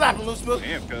good. Slap him, Loose Boo.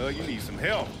 Damn, cuz, you need some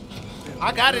help.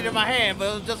 I got it in my hand, but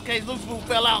it was just in case Loose Boo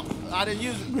fell out. I didn't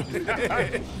use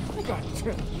it.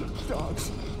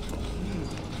 Dogs.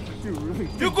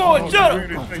 You going, shut up.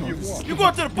 Anything you want. You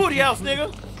going to the booty house,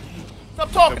 nigga.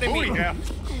 Stop talking The to me. booty house.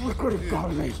 Look what it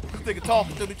got me. This nigga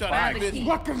talking to me, trying to Find the be key.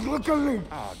 busy. Look at me.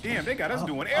 Oh, damn, they got us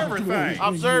doing everything.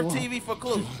 Observe TV for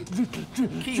clues.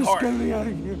 Key Just heart. get me out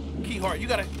of here. Key heart. You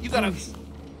got a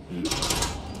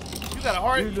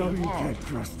heart? You know you can't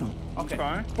trust them. Okay.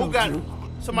 Fine. Who got it?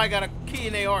 Somebody got a key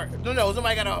in their heart. No,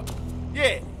 somebody got a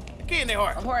key in their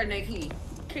heart. A heart in their key.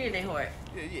 Key in their heart.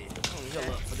 Yeah. I'm gonna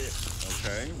heal up for this.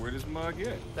 Okay, where this mug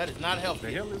at? That is not healthy.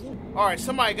 The hell is it? All right,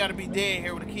 somebody got to be dead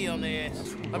here with a key on their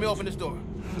ass. Let me open this door.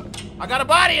 I got a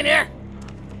body in there.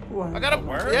 I got a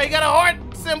word? Yeah, you got a heart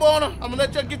symbol on him. I'm gonna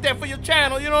let you get that for your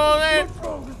channel. You know what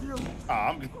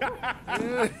I'm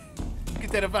saying?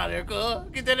 Get that up out of there,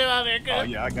 cuz. Get that up out of there, cuz. Oh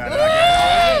yeah, I got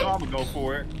it. I'm gonna go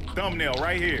for it. Thumbnail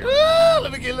right here.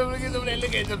 Let me get some of that.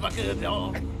 Look at this, my cousin,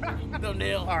 dog.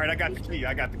 Thumbnail. All right, I got the key.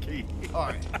 All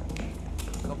right.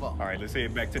 Come on. All right, let's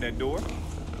head back to that door.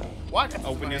 Watch.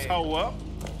 Open this hole up.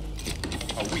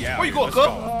 Oh, we out. Where you here.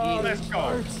 going, Let's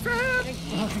go.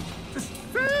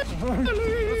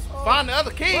 Find the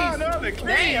other keys. Find the other key.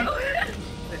 Damn.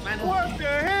 What the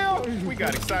hell? We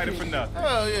got excited for nothing.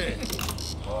 Oh yeah.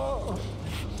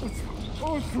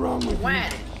 What's wrong with you?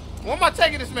 Whining. Where am I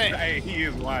taking this man? Hey, he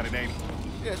is whining, ain't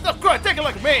Yeah, stop crying. Take it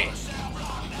like a man.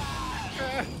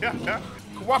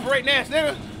 he? Cooperating ass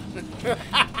nigga.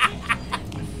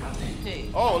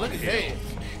 Oh, look at that.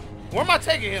 Where am I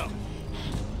taking him?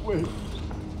 Wait,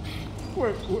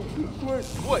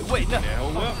 No. Yeah,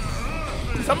 hold up.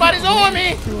 Somebody's on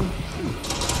me.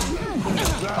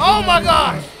 Oh my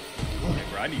gosh. Hey,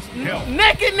 bro, I need some help.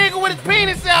 Naked nigga with his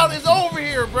penis out is over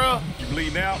here, bro. You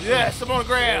bleeding out? Yes, I'm on the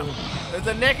ground. There's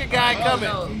a naked guy coming.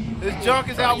 no. This junk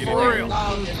is out for real.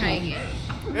 I'm just hanging.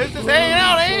 It's just hanging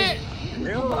out, ain't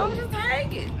I'm just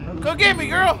hanging. it? Go get me,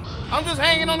 girl. I'm just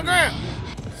hanging on the ground.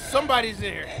 Somebody's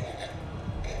in here.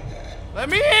 Let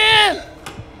me in.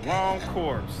 Wrong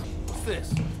corpse. What's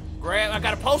this? I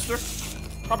got a poster.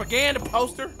 Propaganda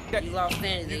poster. You lost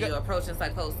sanity in your approaching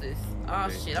psychosis. Oh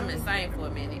shit, I'm insane for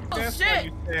a minute. Oh That's why shit,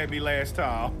 you stabbed me last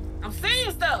time. I'm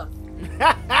seeing stuff.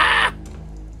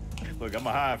 Look, I'm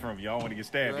gonna hide from you. I don't want to get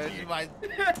stabbed again.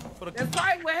 That's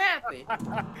probably what happened.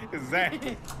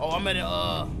 Exactly. Oh, I'm in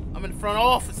the front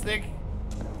office, nigga.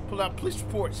 Pull out police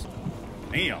reports.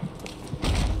 Damn.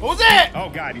 Who's that? Oh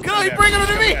God, he's Good, he bringing it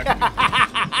to me.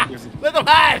 Let them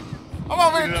hide. I'm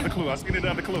over I see here. another clue. I see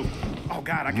another clue. Oh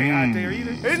God, I can't hide there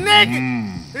either. He's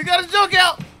naked. He got his junk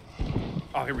out.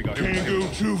 Oh, here we go. Can't go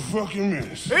 2 fucking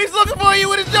minutes. He's looking for you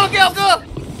with his junk out, girl.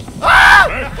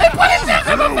 Ah! He put his junk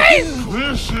in my face.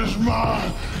 This is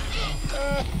my...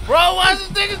 Bro, why is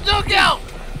this nigga's junk out?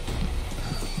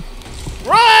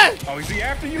 Run! Oh, is he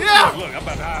after you? Yeah. Look, I'm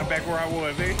about to hide back where I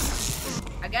was, eh?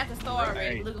 I got the store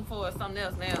already. Hey. Looking for something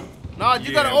else now. No,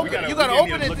 you gotta open. You gotta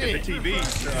open it look then. at the TV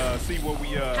to see what we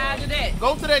How I do that?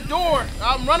 Go to that door.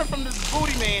 I'm running from this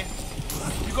booty man.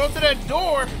 You go to that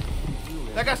door.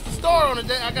 I got the star on it.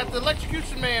 I got the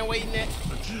electrocution man waiting there.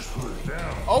 Just put it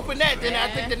down. Open that, then I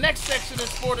think the next section is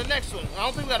for the next one. I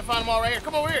don't think we gotta find them all right here.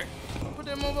 Come over here. Put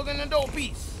that motherfucker in the door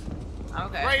piece.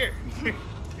 Okay. Right here.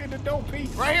 in the dope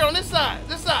piece. Right here on this side.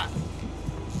 This side.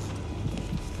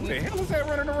 Who the hell is that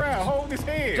running around holding his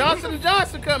head? Johnson &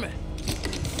 Johnson coming.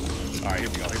 All right, here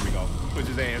we go. Here we go. Push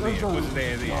his ass in. Push his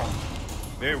ass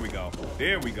in. There we go.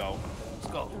 There we go. Let's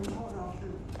go.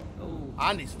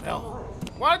 I need some help.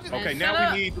 Why did you... Okay, shut now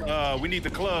up. we need the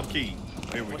club key.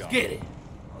 There we Let's go. get it.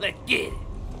 Let's get it.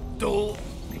 Dude.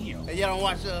 Damn. Hey, y'all don't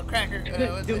watch Cracker?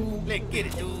 Let's get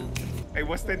it, dude. Hey,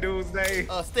 what's that dude's name?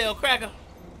 Stale Cracker.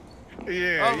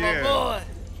 Yeah, Oh, yeah.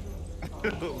 my boy.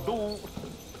 Dude.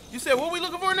 You said what we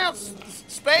looking for now?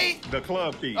 Spade? The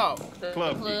club key. Oh, The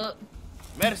Club club.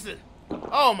 medicine.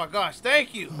 Oh my gosh,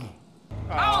 thank you.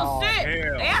 Oh, shit.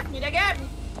 hell. They asked me. They got me.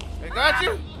 They got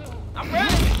you? I'm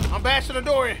ready. I'm bashing the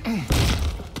door in.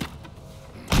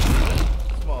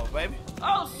 Come on, baby.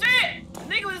 Oh, shit. The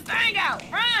nigga with his thing out.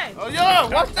 Run. Oh, yo,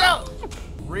 watch out.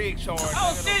 Rig charge.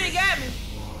 Oh, shit. He got me.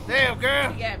 Damn,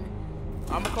 girl. He got me.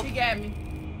 I'm gonna He come. got me.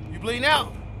 You bleeding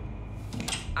out?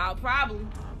 I'll probably.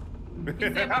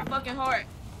 He said my fucking heart.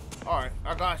 All right,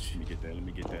 I got you. Let me get that. Let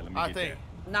me get that. Let me I get think.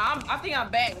 Nah, I think I'm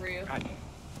back real. that.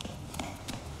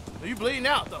 You bleeding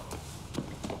out though.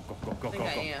 Go, go, I go, think go,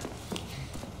 I go. am.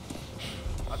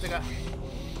 I think I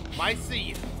might see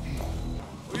you.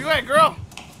 Where you at, girl?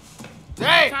 I'm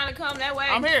Hey, trying to come that way.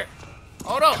 I'm here.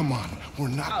 Hold on. Come on, we're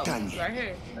not Oh, done it's yet. right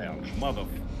here. Damn, mother.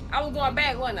 I was going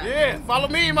back, wasn't I? Yeah, follow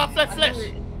me, my flesh. I knew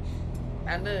it.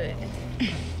 I knew it.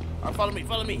 All right, follow me.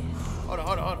 Hold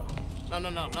on. No,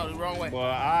 the wrong way. Well,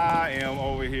 I am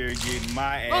over here getting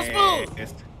my Let's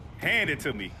ass handed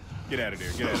to me. Get out of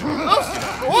there. Get out of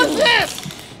there. What's this?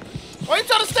 Why you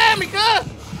trying to stab me,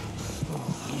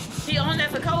 cuz? She on that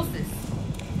psychosis.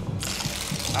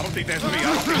 I don't think that's me. I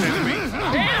don't think that's me.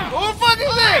 Damn. Who the fuck is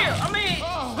Real. that? I mean,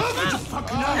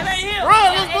 that ain't him. Run,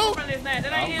 That let's ain't move. from this night.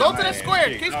 That ain't him. Go to that square.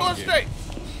 shit, Keep I'm going good. straight.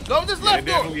 Go to this That left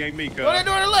door. definitely ain't me, cuz. Go that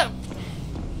door to the left.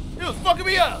 You was fucking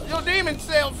me up. Your demon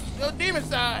self. Your demon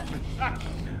side.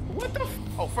 What the?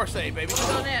 Oh, first aid, baby.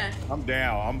 Go now. I'm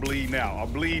down. I'm bleeding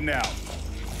out.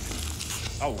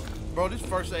 Oh. Bro, this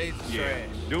first aid is trash.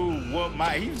 Dude,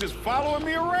 he's just following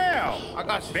me around. I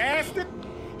got you. Bastard.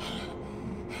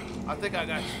 I think I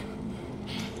got you.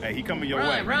 Hey, he coming your Run,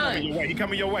 way. run. He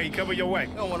coming your way. He coming your way.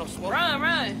 You don't want no smoke.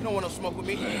 Run. You don't want no smoke with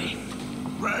me.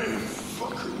 Right,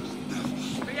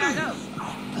 fuckers. Where y'all go?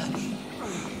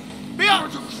 Be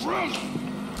up!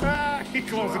 He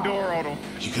closed the door on him.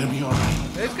 You gonna be alright?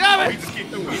 It's Oh, coming! he just keep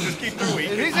through. He just keep through.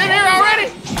 He's in here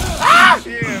already! Ah!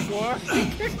 Yeah, boy. He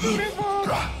kicked through that boy.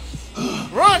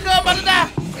 Run, cuz, about to die!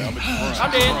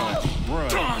 I'm dead. Run.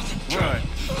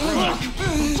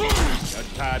 Got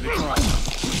tied the trunk.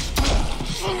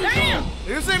 Damn!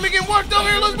 You see me getting worked over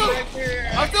here, let's move!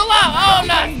 I'm still out! Oh, I'm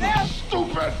not!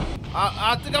 Stupid!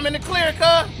 I think I'm in the clear,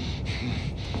 cuz.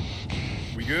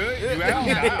 We good? You out?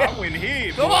 I went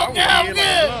here. Come on, cuz, I'm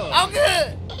good! I'm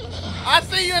good! I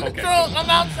see you in the trunk, I'm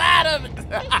outside of it!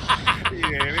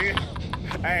 Yeah, man.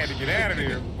 I had to get out of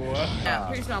there, boy. Now,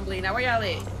 pretty sure I'm bleeding. Now, where y'all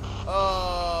at?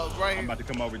 Right I'm here. about to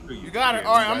come over to you. You got it? Yeah,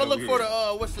 Alright, right I'm gonna look over for the,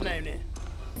 here. what's the name then?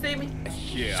 See me?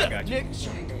 Yeah, Shut I got up, you.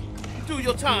 Nick. Do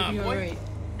your time, You boy. alright?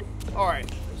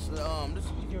 Alright.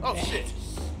 Oh, shit.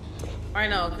 Right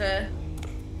now, cuz.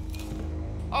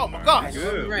 Oh, my gosh.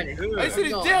 Good. Running. Good. Hey, see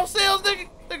these jail cells, nigga?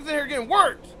 Niggas in here getting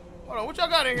worked. Hold on, what y'all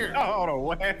got in here? Oh, hold on.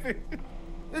 What happened?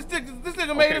 This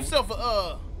nigga made himself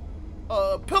a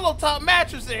pillow top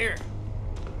mattress in here.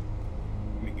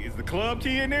 Is the club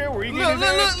key in there? Where he Look at the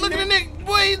nigga,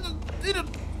 boy, he done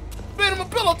made him a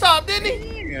pillow top, didn't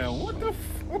he? Yeah, what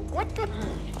the?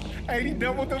 Hey, he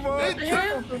doubled the mugs.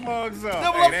 Tripled the mugs up.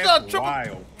 Double Hey, up shot, that's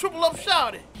wild. triple up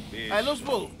shot it. Bitch. Hey, let's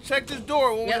move. Check this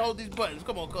door when Yep. we hold these buttons.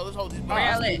 Come on, cuz, let's hold these Where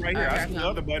buttons. y'all at? Right here. I Alright, see the no.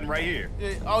 other button right here.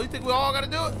 Yeah. Oh, you think we all gotta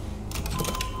do it?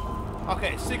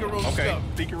 Okay, secret room Okay, stuff.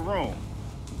 secret room.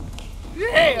 Yeah,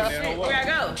 Yeah. Shit, where y'all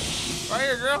go? right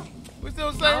here, girl. We still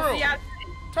in the I same don't room. see y'all.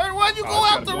 Turn, why'd you go Oh,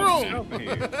 out it's the got a bunch of room? stuff in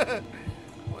here.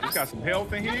 It's got some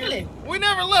health in here. Really? We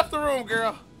never left the room,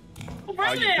 girl.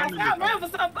 Bring you it. I coming found to- room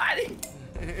for somebody.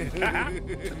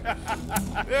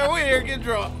 Yeah, we here get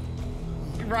drunk.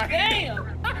 Right.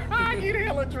 Damn. Get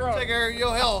hella drunk. Take care of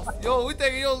your health. Yo, we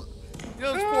taking your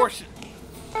portion.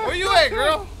 Where you at,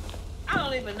 girl? I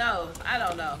don't even know. I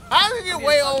don't know. How did you get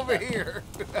way over here?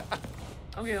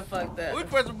 I'm getting fucked up. We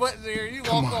press the buttons here. You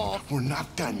Come walk on, off. we're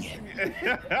not done yet.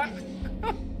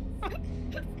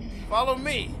 Follow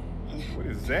me. What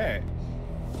is that?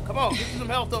 Come on, get you some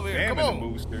health over here. Come Stamina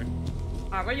on. booster. All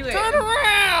right, where you at? Turn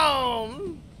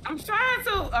around. I'm trying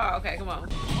to. Oh, okay, come on.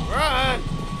 Run.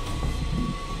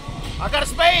 I got a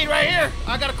spade right here.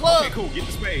 I got a club. Okay, cool. Get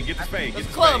the spade. Get the spade. Get It's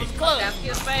the club. spade. It's club. That's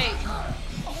your spade.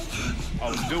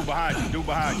 Oh, it's dude behind you. Dude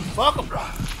behind you. Fuck him.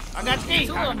 I got the key.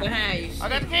 Two of them behind you. I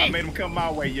got the I key. made him come my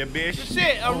way, you bitch.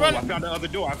 Shit, I'm Oh, running. I found the other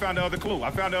door. I found the other clue.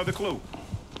 I found the other clue.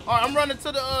 All right, I'm running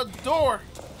to the door.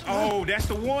 Oh, that's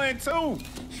the one too.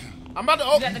 I'm about to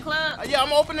You open. got the club? Yeah,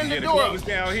 I'm opening Yeah, the the door. club is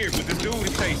down here, but this dude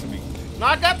is chasing me. No,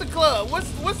 I got the club. What's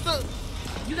the?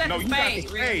 You got No, the you got the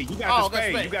spade, Rick. spade. You Oh, got the got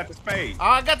spade. spade. You got the spade.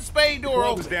 I got the spade The door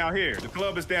club is open. down here. The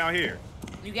club is down here.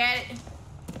 You got it?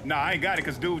 Nah, I ain't got it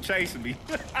because dude chasing me.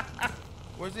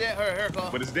 Where's it at? Here, come.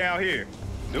 But it's down here.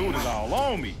 Dude is all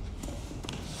on me.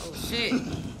 Oh, shit.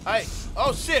 Hey,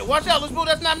 oh shit! Watch out, let's move.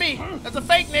 That's not me. That's a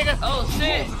fake nigga. Oh,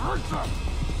 shit.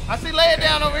 I see. Lay it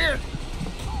down over here.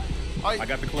 Oh, I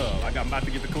got the club. I'm about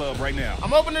to get the club right now.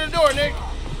 I'm opening the door, Nick.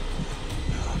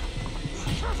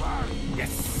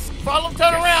 Yes. Follow him,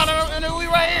 turn around, and then we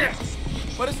right here.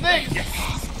 But it's niggas.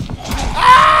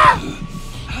 Ah!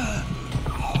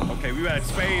 Okay, we got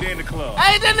spade in the club.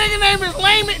 Hey, that nigga name is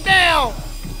Lame It Down.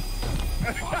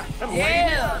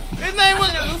 Yeah. His name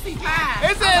was. Lucy Pie.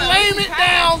 It said Lame It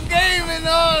Down Gaming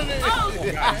on it. Oh,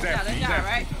 exactly, that's y'all,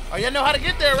 exactly. right? Oh, y'all know how to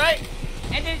get there, right?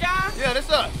 And then y'all? Yeah, that's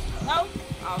us. No?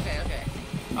 Oh, okay, okay.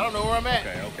 I don't know where I'm at.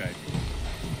 Okay.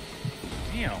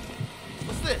 Damn.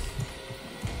 What's this?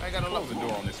 I ain't got no Close the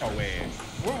door on this whole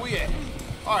ass. Where we at?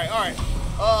 All right.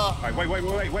 All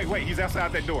right, wait. He's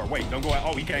outside that door. Wait, don't go out.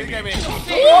 Oh, he came He came in. in. He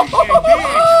came in. Woo! Get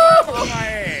off my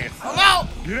ass. I'm out.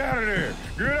 Get out of there.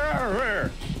 Get out of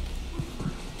there.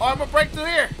 All right, I'm gonna break through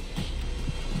here.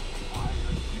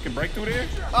 You can break through there?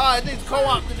 It needs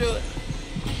co-op to do it.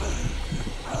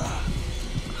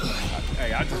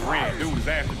 Hey, I just ran. Dude is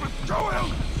after me.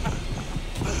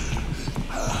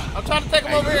 I'm trying to take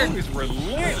him over Dude here. is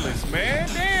relentless, man.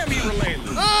 Damn, he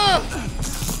relentless.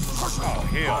 Oh,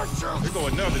 hell. There go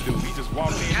another dude. He just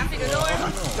walked in. I see the door.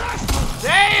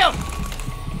 Damn!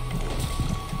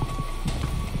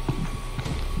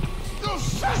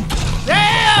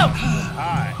 Damn!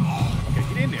 Alright. Okay,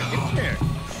 get in there. Get in there.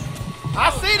 I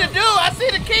see the dude. I see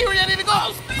the key where y'all need to go.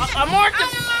 I marked it.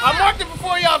 I marked it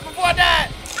before y'all. Before I died.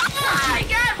 I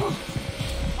got him.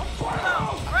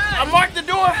 I marked the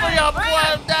door for y'all before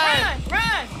I died.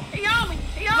 Run! He on me!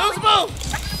 He on Loose me! move!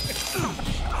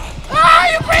 Ah,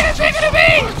 you bring this nigga to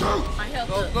me! My health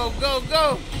Go, up. go, go,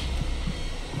 go!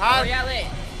 Where y'all at?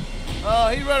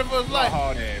 He's running for his life.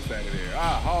 Hard ass out of there.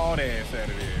 Hard ass out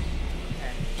of there.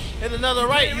 Hit another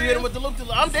right. You hit him with the loop.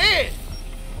 I'm dead.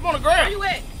 I'm on the ground. Where you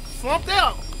at? Slumped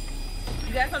out.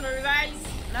 You got something to revive you?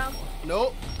 No?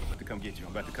 Nope. I'm about to come get you.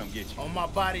 I'm about to come get you. On my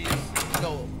body is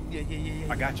go. Yeah.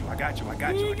 I got you. I got you. I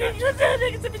got you. I You got you. just that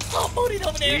nigga to be so booted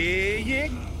over there. Yeah.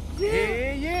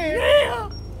 Yeah.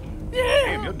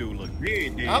 Damn, your dude look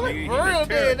dead, dude. I look for real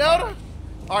dead, don't I?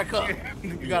 All right, come.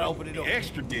 You gotta open the door.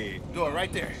 Extra dead. Door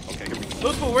right there. Okay, here we go.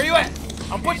 Loose move, where you at?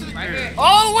 I'm pushing it. Right here.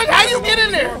 Oh, wait, how you get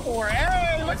in there?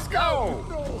 Hey, let's go.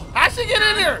 I should get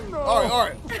in there. All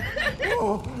right.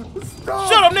 Stop.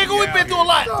 Shut up, nigga. We've been through a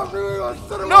lot. Stop, nigga.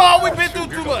 Shut up. No, we've been through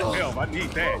too Here goes much. help. I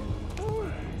need that.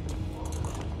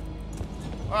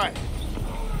 All right.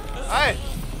 Hey,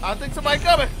 I think somebody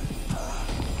coming.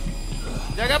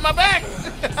 Y'all got my back.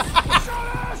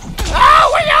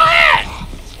 Oh, where y'all at?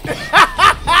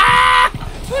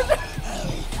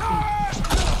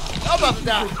 I'm about to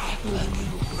die.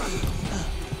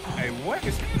 Hey, what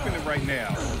is happening right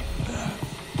now?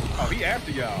 Oh, he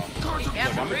after y'all. Yeah,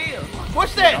 for real.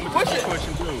 Push that. I'm Push gonna keep it.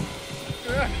 pushing through.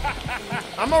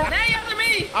 I'm Now you after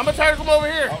me. gonna turn him over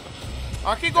here. All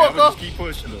right, keep I'm going, gonna go. just keep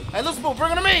pushing him. Hey, Loose Boo,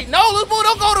 bring him to me. No, Loose Boo,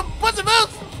 don't go to Pussy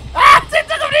Boots. Ah, they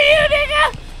took him to you,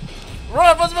 nigga.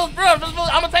 Run, Pussy Boots, run, Pussy Boots.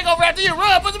 I'm gonna take over after you.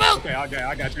 Run, Pussy Boots. Okay, I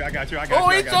got you. Oh,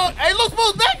 he's on. Hey, Loose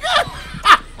Boots, back up.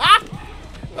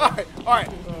 All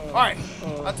right.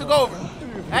 I took over.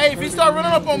 Hey, if he start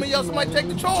running up on me, yo, somebody take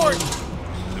the charge.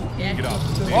 Yeah. Get off.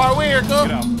 All right, we here, Get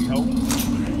cuz. off. Oh,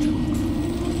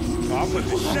 I'll put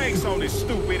the shakes on this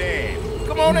stupid ass.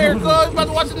 Come on here, cuz. You about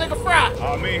to watch the nigga fry.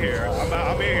 I'm in here.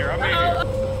 I'm in here.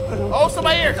 Oh,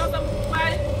 somebody here.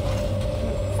 Somebody.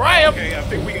 Fry him. Okay, I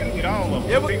think we gotta hit all of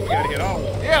them. Yeah, I think we gotta hit all of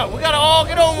them. Yeah, we gotta all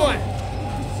get on one.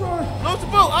 Loose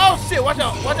Boo. Oh, shit. Watch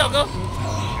out, cuz.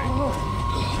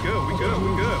 We good.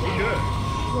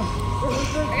 I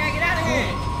gotta get out of here.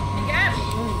 You got it.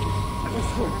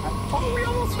 Oh, we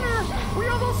almost there.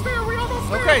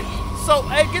 Okay, so,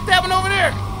 hey, get that one over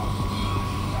there.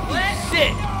 What?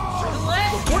 Shit.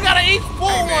 What? We gotta each pull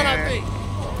Hey, one, I man. think.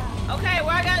 Okay,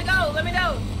 where I gotta go? Let me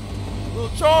know.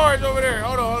 Little charge over there.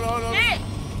 Hold on. Shit.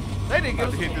 They didn't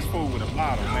About get to us. hit this fool with a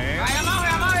bottle, man. All right,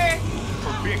 I'm on here.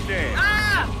 For big ass.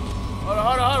 Ah! Hold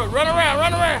on. Run around. I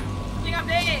think I'm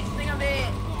dead.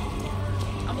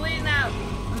 I'm bleeding out.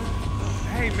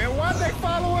 Hey, man, why'd they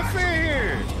follow us in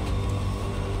here?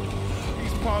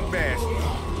 These punk bastards.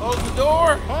 Close the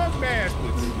door. Punk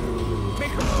bastards. Man,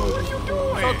 come on, what are you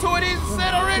doing? So 2 of these is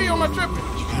set already on my trip.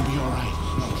 You're gonna be all right.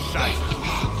 Shite.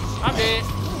 I'm dead.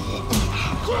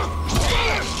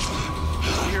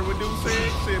 You hear what dude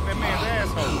said? Said that man's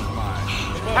asshole was mine.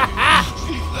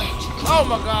 Oh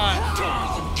my god.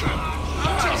 God!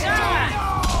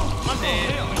 I'm dead.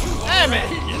 Damn it.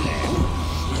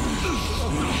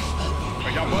 Are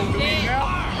y'all both bleeding out?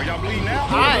 Are y'all bleeding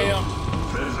out? I am.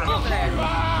 Over there.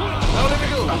 Don't let me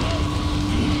do it.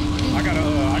 I gotta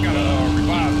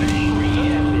revive these.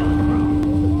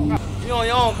 You on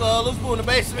your own, cuz. Loose Boo in the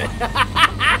basement.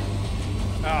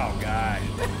 Oh, God.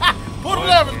 Pull the What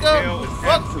levers, the cuz. hell is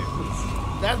Fuck.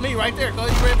 happening? That's me right there,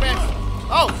 cuz. You ran past.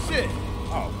 Oh, shit.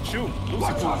 Oh, shoot.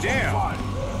 Lucy pulled down.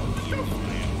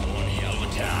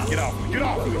 Get off me.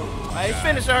 Hey, he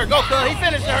finished her. Go, cuz. He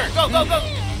finished her. Go. Do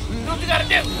what you gotta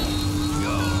do.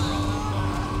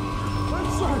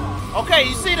 Okay,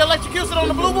 you see the electrocution on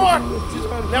the blue bar?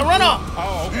 Now run off.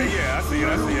 Oh, okay, yeah. I see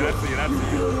it.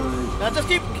 Now just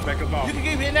keep. Back up off. You can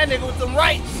keep hitting that nigga with some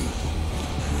rights.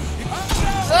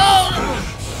 Oh!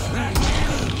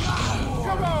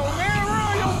 Come on, man.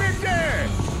 Run your big ass.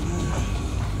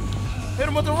 Hit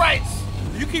him with the rights.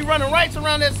 You keep running rights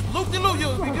around this loop-de-loop,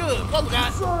 you'll be good. Close the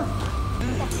guy.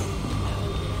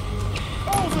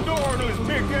 Close the door to his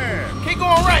big ass. Keep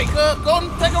going right, cuz. Go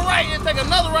and take a right and take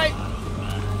another right.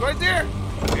 Right there. It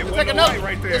Take wasn't a another. right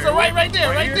right there. It's a right there,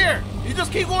 right here? there. You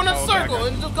just keep going in a Oh, okay, I circle got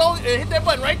and just go and hit that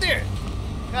button right there.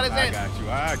 Got his I ass. got you.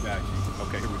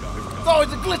 Okay, here we go. It's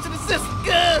always a glitch in the system.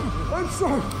 Good. I'm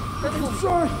sorry.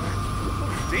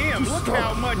 Damn, look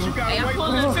how much you got Hey, I'm away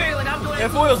pulling from. the trigger like I'm doing it.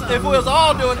 If we was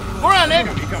all doing it, run,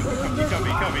 nigga. He coming.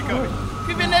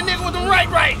 Keep hitting that nigga with them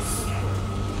rights.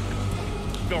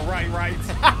 Go right.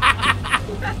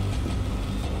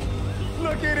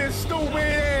 Look at his stupid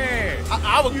ass.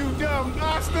 I was You dumb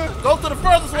bastard. go to the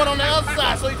furthest one on the other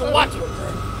side so you can watch him.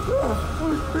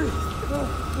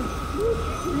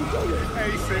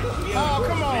 Hey, sick. Oh,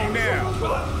 come on now.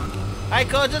 Hey,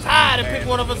 cuz, just hide and pick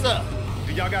one of us up.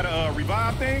 Y'all got a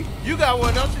revive thing? You got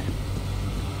one, don't you?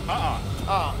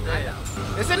 Oh, damn.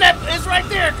 It's in that. It's right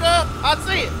there, cuz. I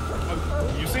see it.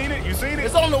 You seen it? You seen it?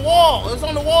 It's on the wall. It's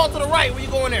on the wall to the right when you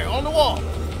go in there. On the wall.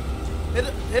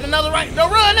 Hit another right. No,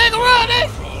 run, nigga, run, nigga.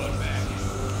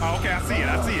 Oh, okay, I see it.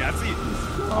 I see it. I see it.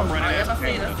 I'm running. I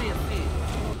see it.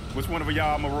 Which one of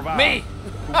y'all I'm gonna revive? Me.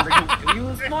 You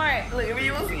was smart. Look,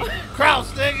 you was smart. Crouch,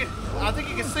 nigga. I think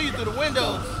you can see you through the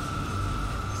windows.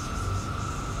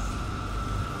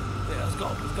 Yeah, let's go.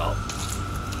 Let's go.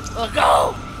 Let's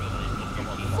go.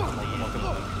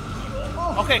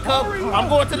 Okay, cub. I'm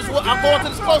going to this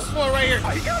closest one right here.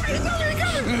 He got me.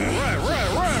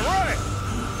 Run.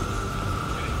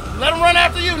 Let him run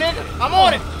after you, nigga. I'm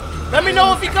on it. Let me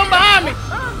know if he come behind me.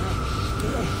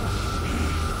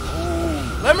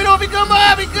 Let me know if he come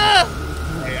behind me, cuz.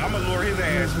 Hey, I'm gonna lure his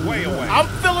ass way away. I'm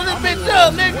filling this bitch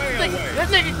up, nigga. This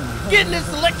nigga getting this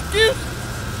electrocution.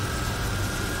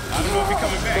 I don't know if he's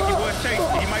coming back. He was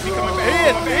chasing. He might be coming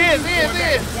back. He is.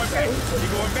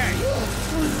 He's going back.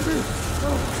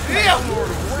 Yeah.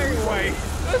 Way away.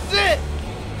 That's it.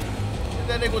 Hit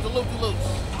that nigga with the loop-de-loops.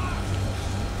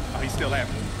 Oh, he's still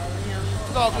after me.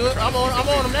 It's all good. I'm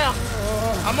on him now.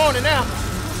 I'm on it now.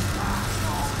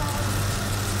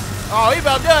 Oh, he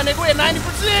about done, nigga. We at 90%.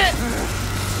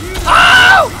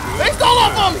 Oh! They stole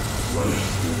off on me.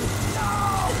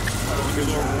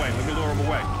 Let me lure him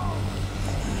away.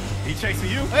 He chasing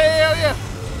you? Hell yeah.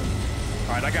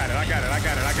 All right, I got it.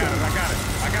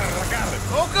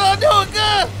 Oh, good. Do it,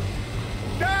 good.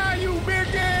 Die, you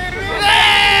big daddy!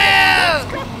 Yeah!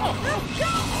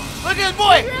 Look at this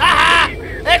boy. Ha-ha.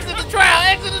 Exit the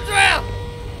trail.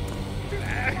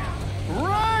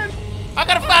 Run! I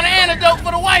gotta find an antidote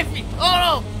for the wifey. Oh,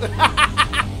 no.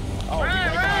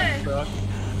 Run.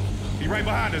 He right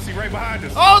behind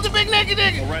us. Oh, the big naked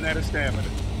nigga.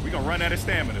 We gonna run out of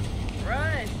stamina.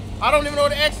 Run. I don't even know where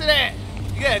the exit at.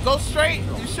 Yeah, go straight.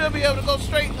 You should be able to go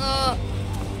straight.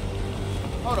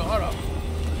 Hold on.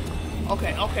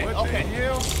 Okay. What the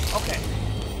hell? Okay.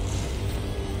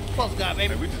 Close guy,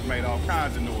 baby. Man, we just made all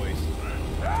kinds of noise.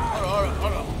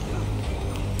 Hold on.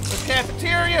 The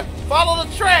cafeteria. Follow the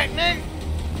track, nigga.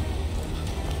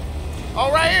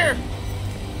 Oh, right here.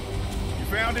 You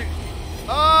found it?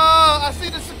 I see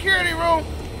the security room.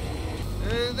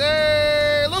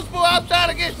 There. Loose boy, I'm trying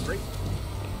to get.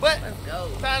 But Let's go.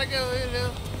 trying to go.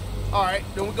 All right,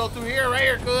 then we go through here, right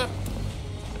here, cuz.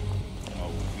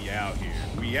 Oh, we out here.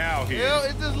 Yeah,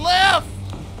 it just left.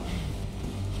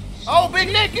 Oh,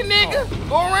 big naked nigga.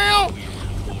 Go around.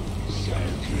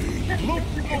 Look,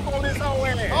 you on this whole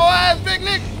ass. Oh, ass big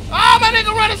nigga. Oh, my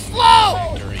nigga running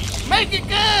slow. Make it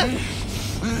good.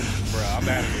 Bro, I'm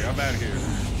out of here.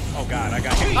 Oh, God, I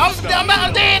got hit. I'm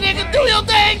out there, nigga. Do your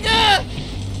thing, good.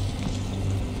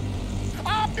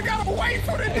 Oh, you gotta wait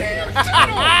for the damn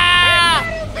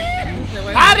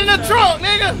Hide in the trunk,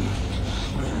 nigga.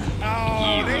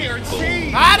 Oh, they are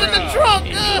cheating. Hide in the trunk,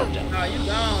 good. Oh, you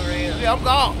gone, real. Yeah, I'm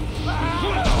gone.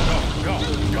 Go.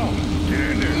 Get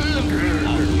in there.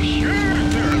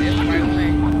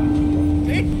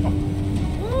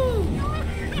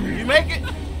 You make it?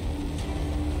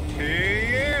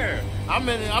 Hey, yeah.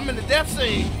 I'm in the death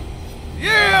scene.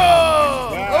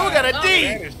 Yeah. Oh, we got a D.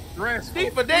 That is stressful. D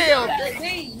for damn.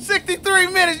 63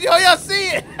 minutes. Yo, y'all see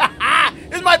it?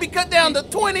 This might be cut down to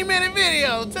 20-minute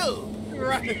video, too.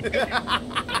 Right.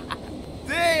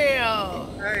 Damn.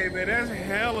 Hey, man, that's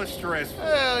hella stressful.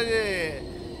 Hell yeah.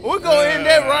 We're going to end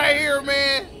that right here,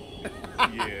 man.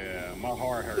 Yeah, my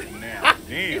heart hurting now.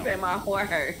 You Damn. said my heart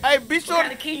hurt. Hey, be sure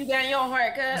Trying to keep you down your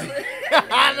heart, cuz.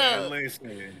 I know.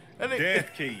 Listen,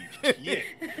 death cage. Yeah.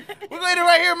 We're going to end it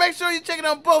right here. Make sure you check it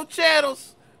on both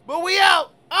channels. But we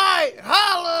out. All right,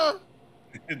 holla.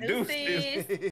 Deuces.